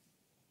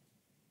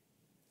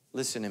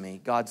 Listen to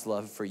me, God's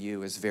love for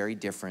you is very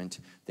different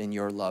than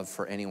your love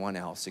for anyone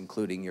else,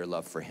 including your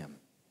love for him.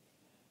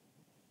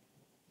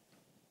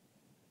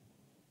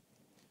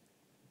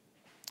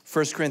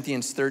 1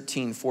 Corinthians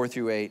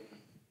 13:4-8.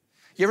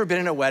 You ever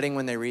been in a wedding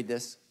when they read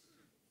this?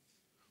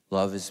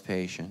 Love is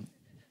patient.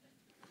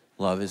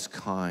 Love is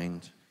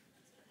kind.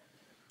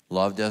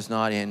 Love does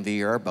not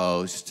envy or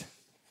boast.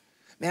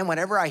 Man,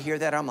 whenever I hear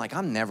that, I'm like,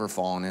 I'm never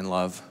falling in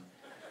love.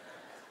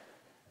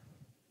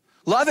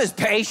 Love is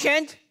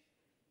patient.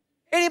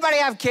 Anybody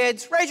have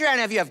kids? Raise your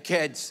hand if you have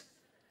kids.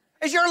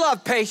 Is your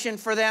love patient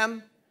for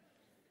them?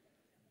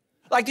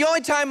 Like the only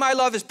time my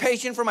love is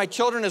patient for my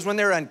children is when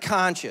they're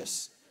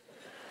unconscious.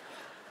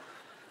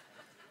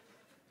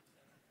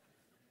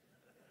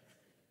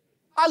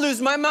 I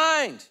lose my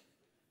mind.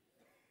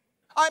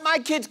 My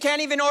kids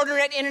can't even order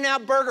at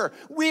In-N-Out Burger.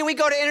 We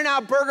go to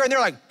In-N-Out Burger and they're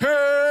like,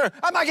 hey.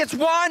 I'm like, it's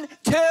 1,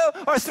 2,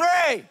 or 3.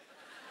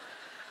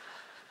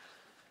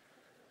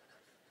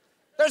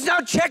 There's no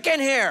chicken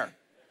here.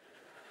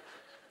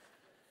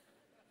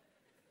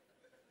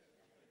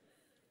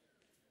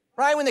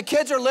 Right, when the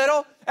kids are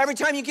little, every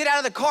time you get out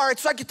of the car,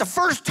 it's like it's the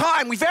first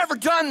time we've ever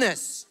done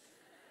this.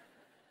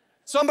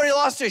 Somebody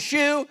lost a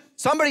shoe,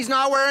 somebody's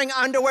not wearing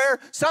underwear,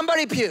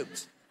 somebody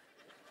puked.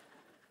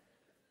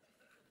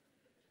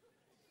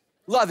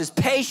 Love is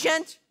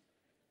patient.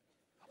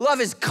 Love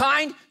is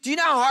kind. Do you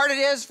know how hard it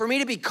is for me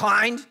to be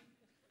kind?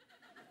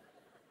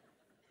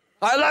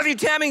 I love you,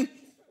 Tammy.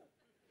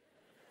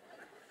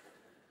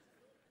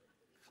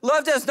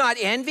 Love does not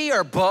envy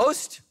or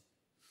boast.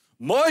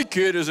 My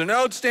kid is an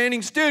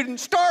outstanding student.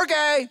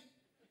 Storge.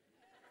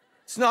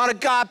 It's not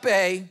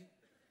agape.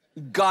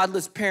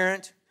 Godless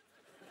parent.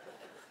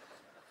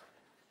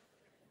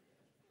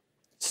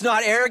 It's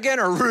not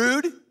arrogant or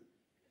rude.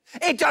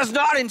 It does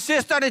not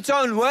insist on its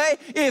own way.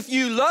 If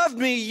you loved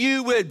me,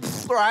 you would,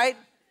 right?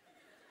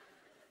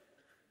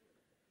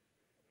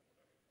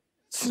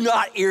 It's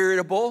not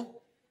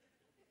irritable,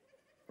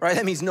 right?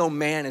 That means no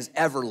man is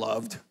ever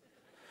loved.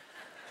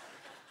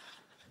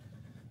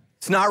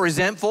 It's not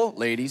resentful,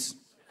 ladies.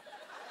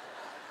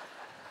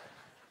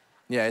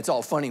 Yeah, it's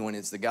all funny when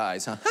it's the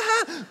guys, huh?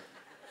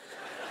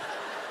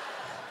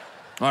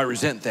 I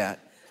resent that.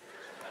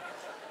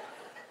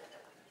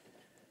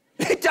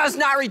 It does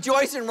not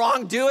rejoice in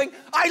wrongdoing.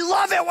 I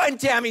love it when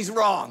Tammy's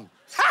wrong.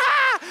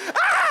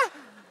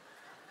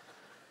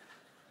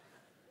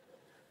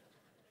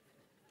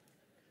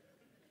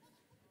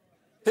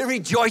 It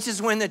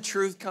rejoices when the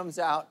truth comes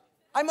out.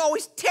 I'm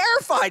always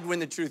terrified when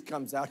the truth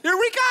comes out. Here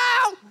we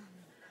go.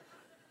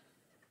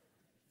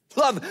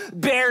 Love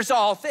bears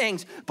all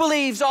things,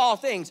 believes all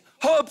things,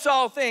 hopes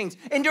all things,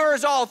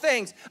 endures all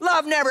things.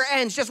 Love never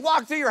ends. Just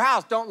walk through your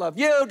house. Don't love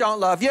you, don't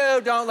love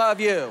you, don't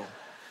love you.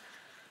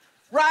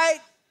 Right?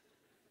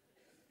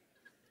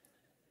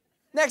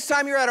 Next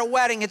time you're at a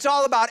wedding, it's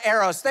all about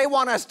eros. They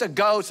want us to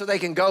go so they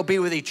can go be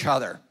with each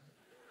other.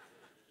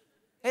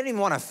 They don't even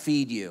want to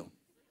feed you.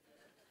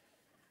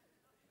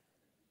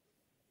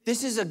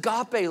 This is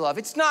agape love.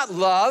 It's not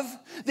love.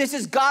 This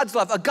is God's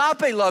love.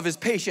 Agape love is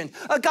patient.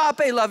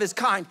 Agape love is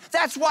kind.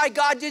 That's why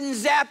God didn't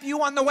zap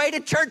you on the way to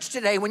church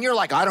today when you're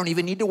like, I don't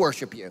even need to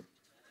worship you.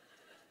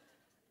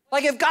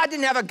 Like if God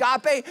didn't have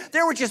agape,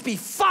 there would just be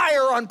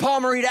fire on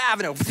Palmerita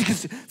Avenue.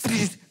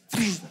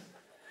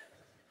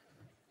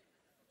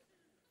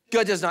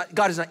 God does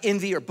not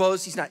envy or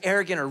boast. He's not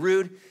arrogant or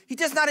rude. He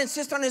does not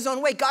insist on his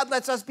own way. God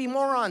lets us be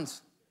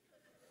morons.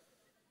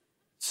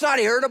 It's not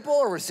irritable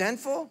or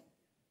resentful.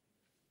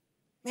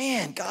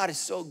 Man, God is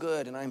so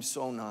good and I'm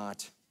so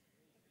not.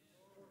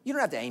 You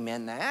don't have to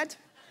amen that.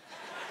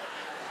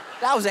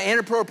 That was an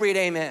inappropriate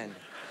amen.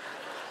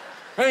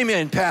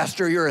 Amen,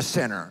 Pastor, you're a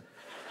sinner.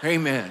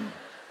 Amen.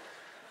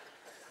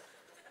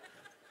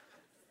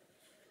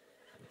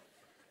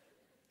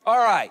 All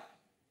right.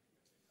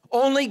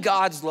 Only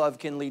God's love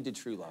can lead to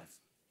true love.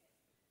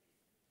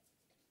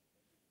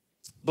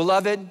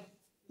 Beloved,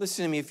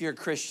 listen to me, if you're a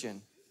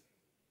Christian,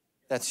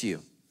 that's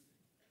you.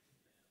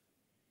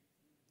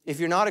 If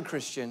you're not a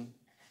Christian,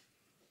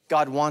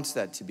 God wants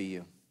that to be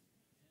you.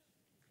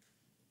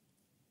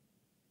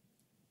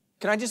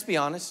 Can I just be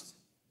honest?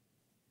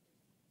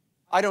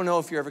 I don't know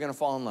if you're ever going to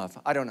fall in love.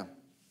 I don't know.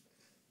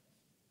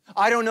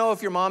 I don't know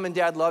if your mom and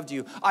dad loved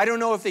you. I don't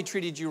know if they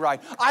treated you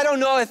right. I don't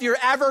know if you're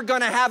ever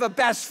going to have a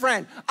best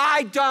friend.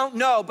 I don't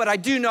know, but I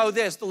do know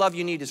this. The love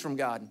you need is from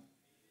God.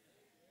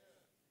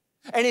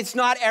 And it's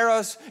not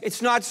eros,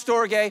 it's not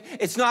storge,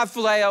 it's not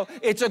phileo,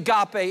 it's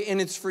agape, and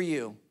it's for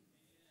you.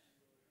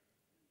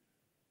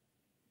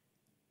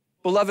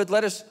 Beloved,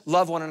 let us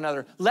love one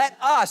another. Let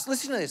us,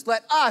 listen to this,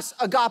 let us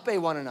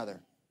agape one another.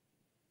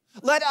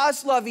 Let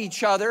us love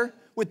each other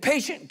with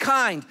patient,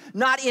 kind,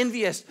 not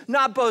envious,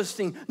 not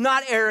boasting,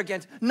 not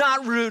arrogant,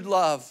 not rude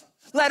love.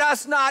 Let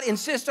us not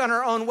insist on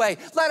our own way.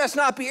 Let us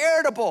not be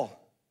irritable.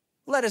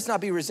 Let us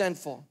not be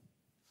resentful.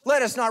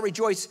 Let us not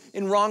rejoice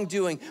in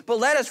wrongdoing, but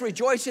let us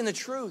rejoice in the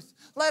truth.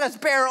 Let us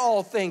bear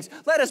all things.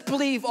 Let us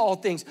believe all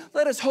things.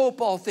 Let us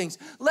hope all things.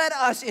 Let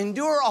us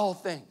endure all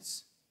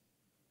things.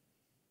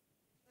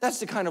 That's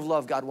the kind of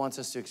love God wants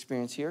us to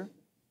experience here.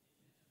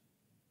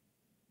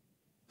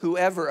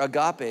 Whoever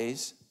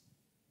agapes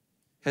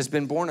has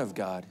been born of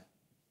God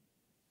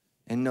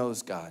and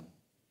knows God.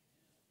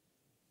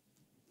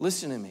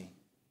 Listen to me.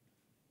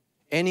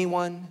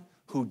 Anyone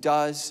who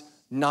does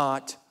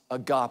not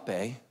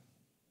agape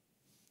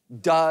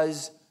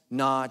does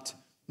not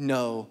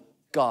know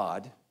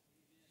God,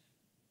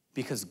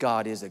 because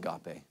God is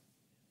agape.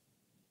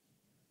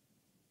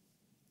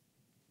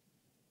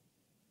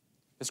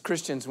 As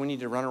Christians, we need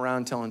to run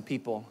around telling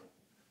people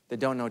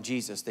that don't know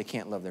Jesus they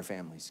can't love their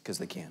families, because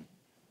they can.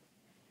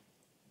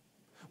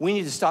 We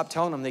need to stop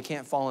telling them they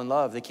can't fall in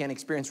love, they can't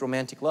experience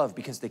romantic love,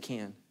 because they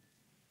can.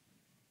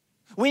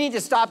 We need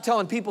to stop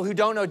telling people who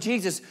don't know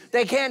Jesus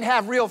they can't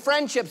have real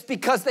friendships,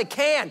 because they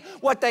can.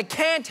 What they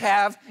can't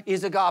have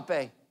is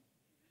agape.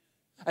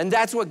 And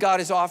that's what God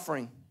is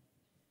offering.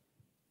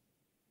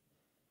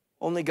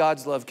 Only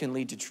God's love can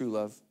lead to true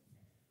love.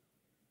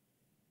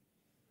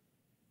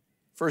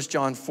 1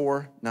 John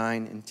 4,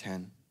 9, and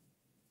 10.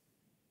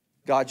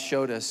 God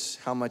showed us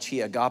how much he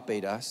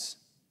agape'd us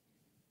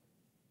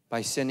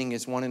by sending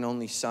his one and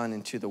only Son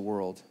into the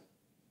world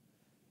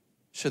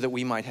so that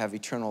we might have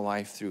eternal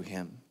life through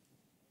him.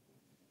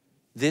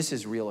 This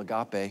is real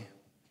agape.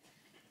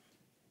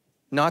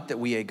 Not that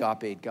we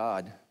agape'd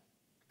God,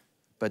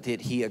 but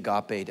that he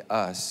agape'd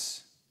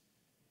us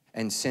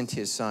and sent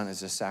his Son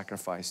as a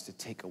sacrifice to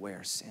take away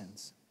our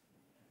sins.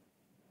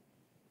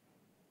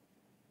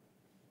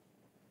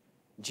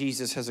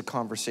 Jesus has a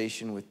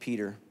conversation with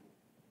Peter.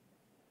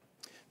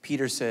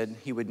 Peter said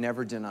he would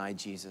never deny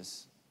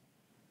Jesus.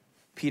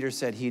 Peter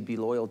said he'd be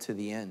loyal to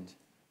the end.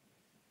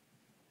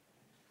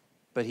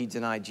 But he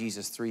denied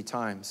Jesus 3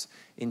 times.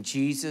 In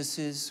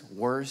Jesus'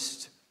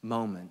 worst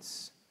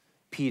moments,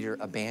 Peter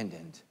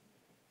abandoned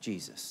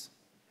Jesus.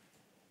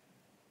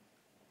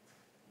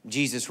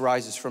 Jesus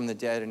rises from the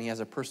dead and he has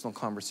a personal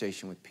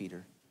conversation with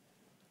Peter.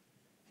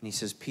 And he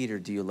says, Peter,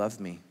 do you love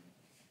me?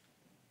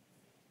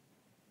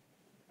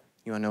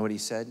 You want to know what he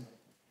said?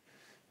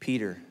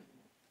 Peter,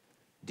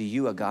 do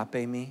you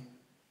agape me?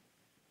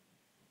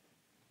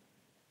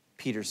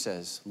 Peter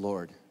says,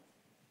 Lord,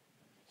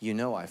 you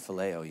know I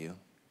phileo you.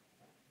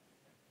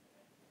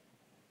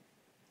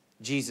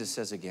 Jesus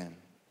says again,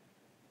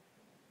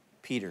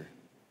 Peter,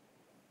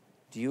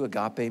 do you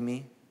agape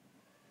me?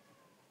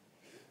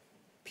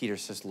 Peter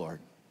says,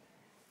 Lord,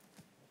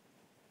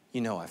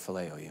 you know I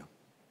phileo you.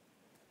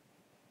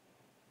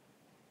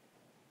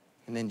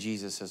 And then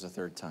Jesus says a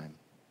 3rd time,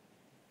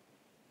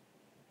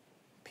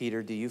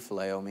 Peter, do you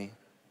phileo me?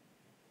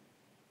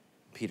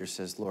 Peter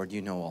says, Lord,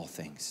 you know all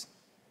things.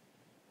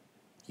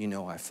 you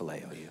know I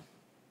phileo you.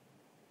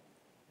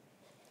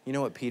 You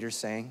know what Peter's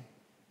saying?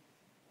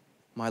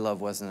 My love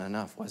wasn't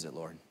enough, was it,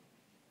 Lord?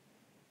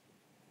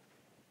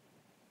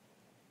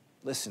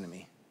 Listen to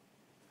me.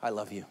 I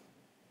love you.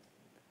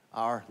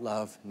 Our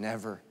love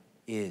never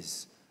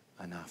is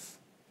enough.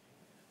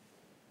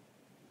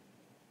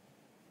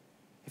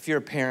 If you're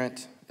a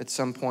parent, at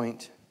some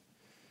point,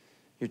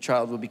 your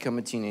child will become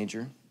a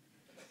teenager.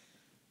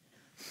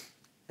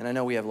 And I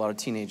know we have a lot of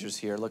teenagers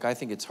here. Look, I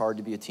think it's hard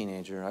to be a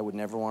teenager. I would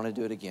never want to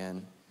do it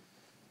again.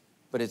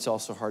 But it's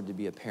also hard to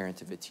be a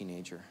parent of a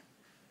teenager.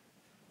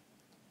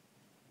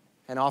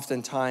 And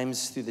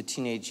oftentimes, through the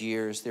teenage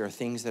years, there are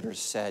things that are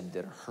said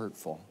that are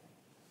hurtful.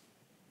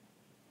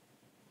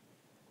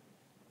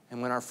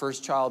 And when our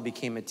first child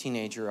became a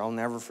teenager, I'll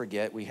never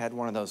forget, we had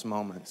one of those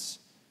moments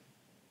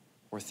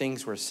where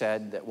things were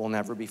said that will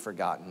never be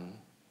forgotten.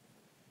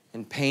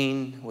 And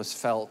pain was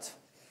felt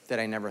that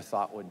I never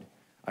thought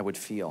I would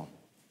feel.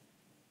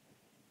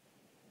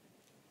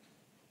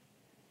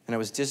 And I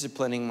was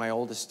disciplining my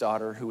oldest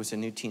daughter, who was a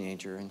new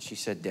teenager, and she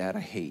said, Dad, I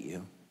hate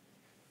you.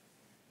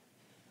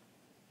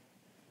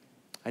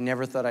 I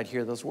never thought I'd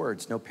hear those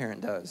words. No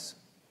parent does.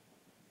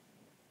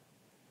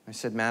 I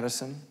said,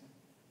 Madison,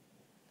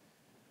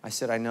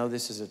 I know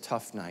this is a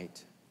tough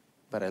night,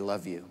 but I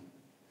love you.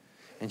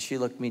 And she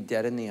looked me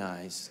dead in the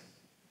eyes,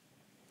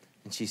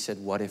 and she said,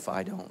 what if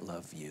I don't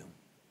love you?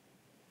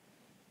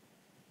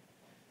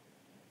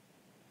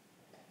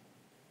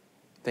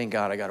 Thank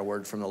God I got a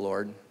word from the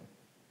Lord,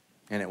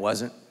 and it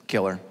wasn't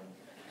kill her.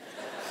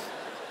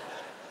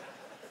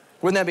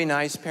 Wouldn't that be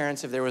nice,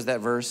 parents, if there was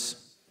that verse?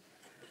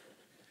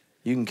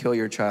 You can kill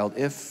your child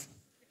if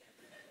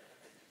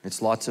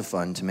it's lots of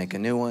fun to make a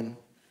new one.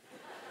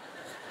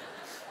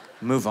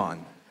 Move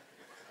on.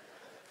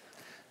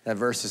 That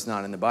verse is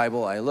not in the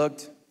Bible. I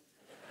looked.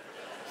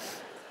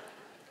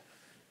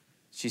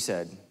 She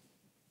said,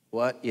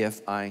 what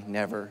if I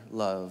never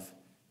love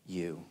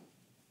you?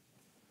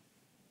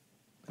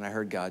 And I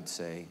heard God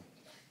say,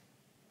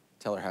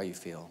 tell her how you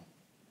feel.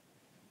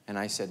 And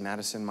I said,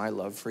 Madison, my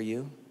love for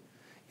you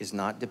is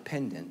not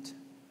dependent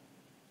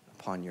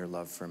upon your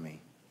love for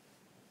me.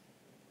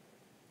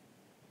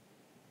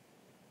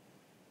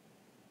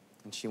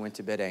 And she went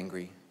to bed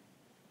angry.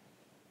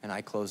 And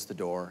I closed the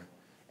door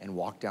and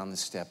walked down the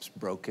steps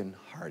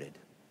broken-hearted.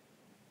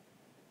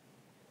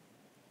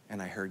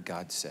 And I heard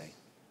God say,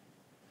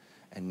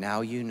 and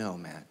now you know,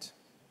 Matt,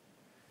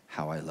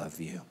 how I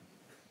love you.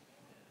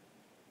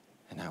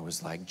 And I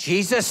was like,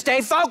 Jesus,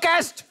 stay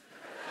focused!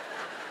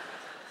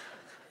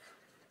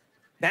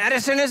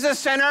 Madison is the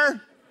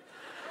sinner.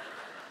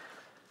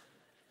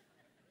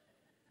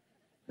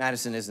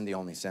 Madison isn't the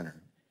only sinner.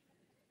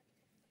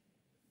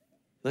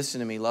 Listen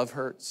to me, love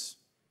hurts.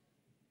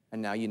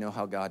 And now you know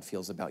how God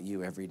feels about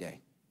you every day.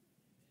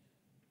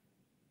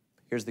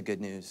 Here's the good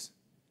news.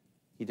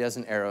 He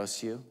doesn't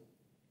eros you.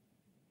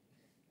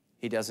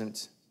 He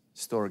doesn't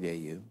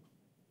storge you.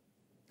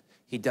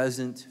 He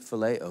doesn't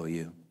phileo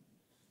you.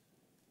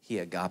 He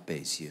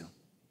agapes you.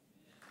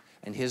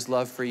 And his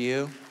love for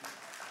you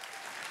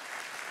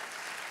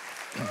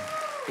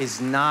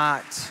is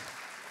not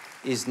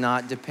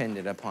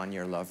dependent upon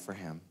your love for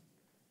him.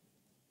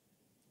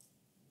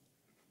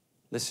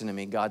 Listen to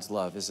me, God's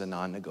love is a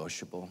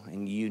non-negotiable,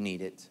 and you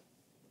need it.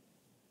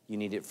 You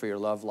need it for your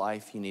love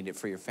life, you need it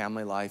for your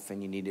family life,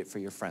 and you need it for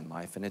your friend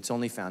life, and it's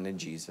only found in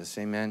Jesus,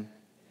 amen?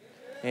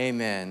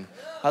 Amen.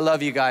 I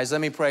love you guys,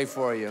 let me pray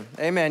for you.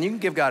 Amen, you can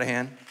give God a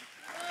hand.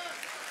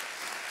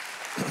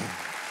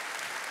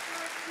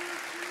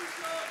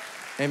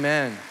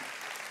 Amen.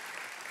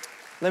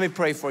 Let me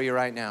pray for you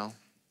right now.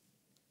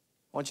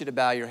 I want you to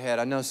bow your head.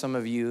 I know some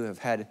of you have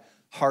had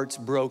hearts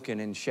broken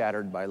and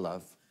shattered by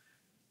love.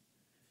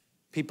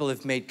 People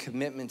have made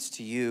commitments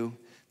to you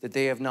that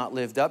they have not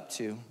lived up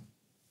to.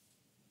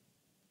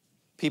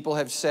 People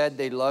have said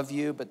they love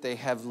you, but they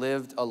have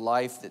lived a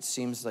life that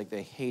seems like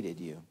they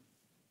hated you.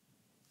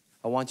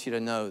 I want you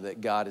to know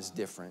that God is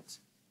different,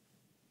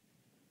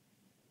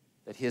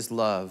 that his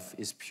love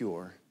is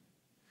pure,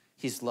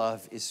 his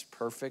love is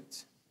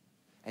perfect,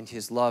 and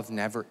his love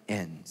never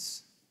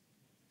ends.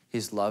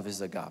 His love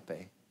is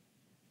agape.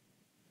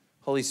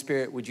 Holy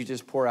Spirit, would you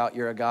just pour out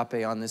your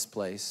agape on this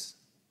place?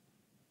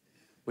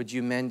 Would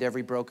you mend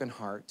every broken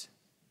heart?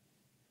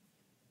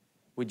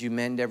 Would you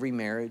mend every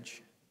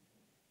marriage?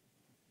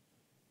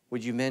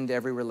 Would you mend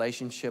every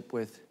relationship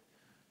with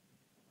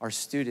our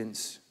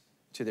students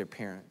to their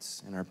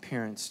parents and our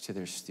parents to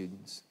their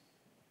students?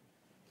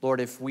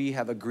 Lord, if we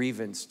have a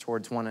grievance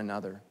towards one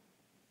another,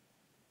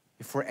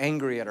 if we're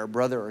angry at our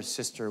brother or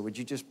sister, would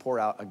you just pour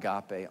out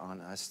agape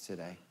on us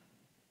today?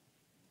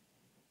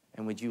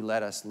 And would you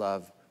let us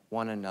love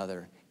one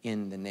another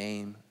in the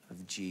name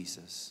of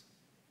Jesus?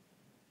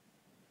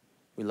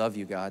 We love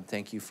you, God.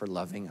 Thank you for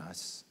loving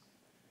us.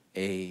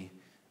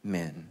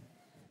 Amen.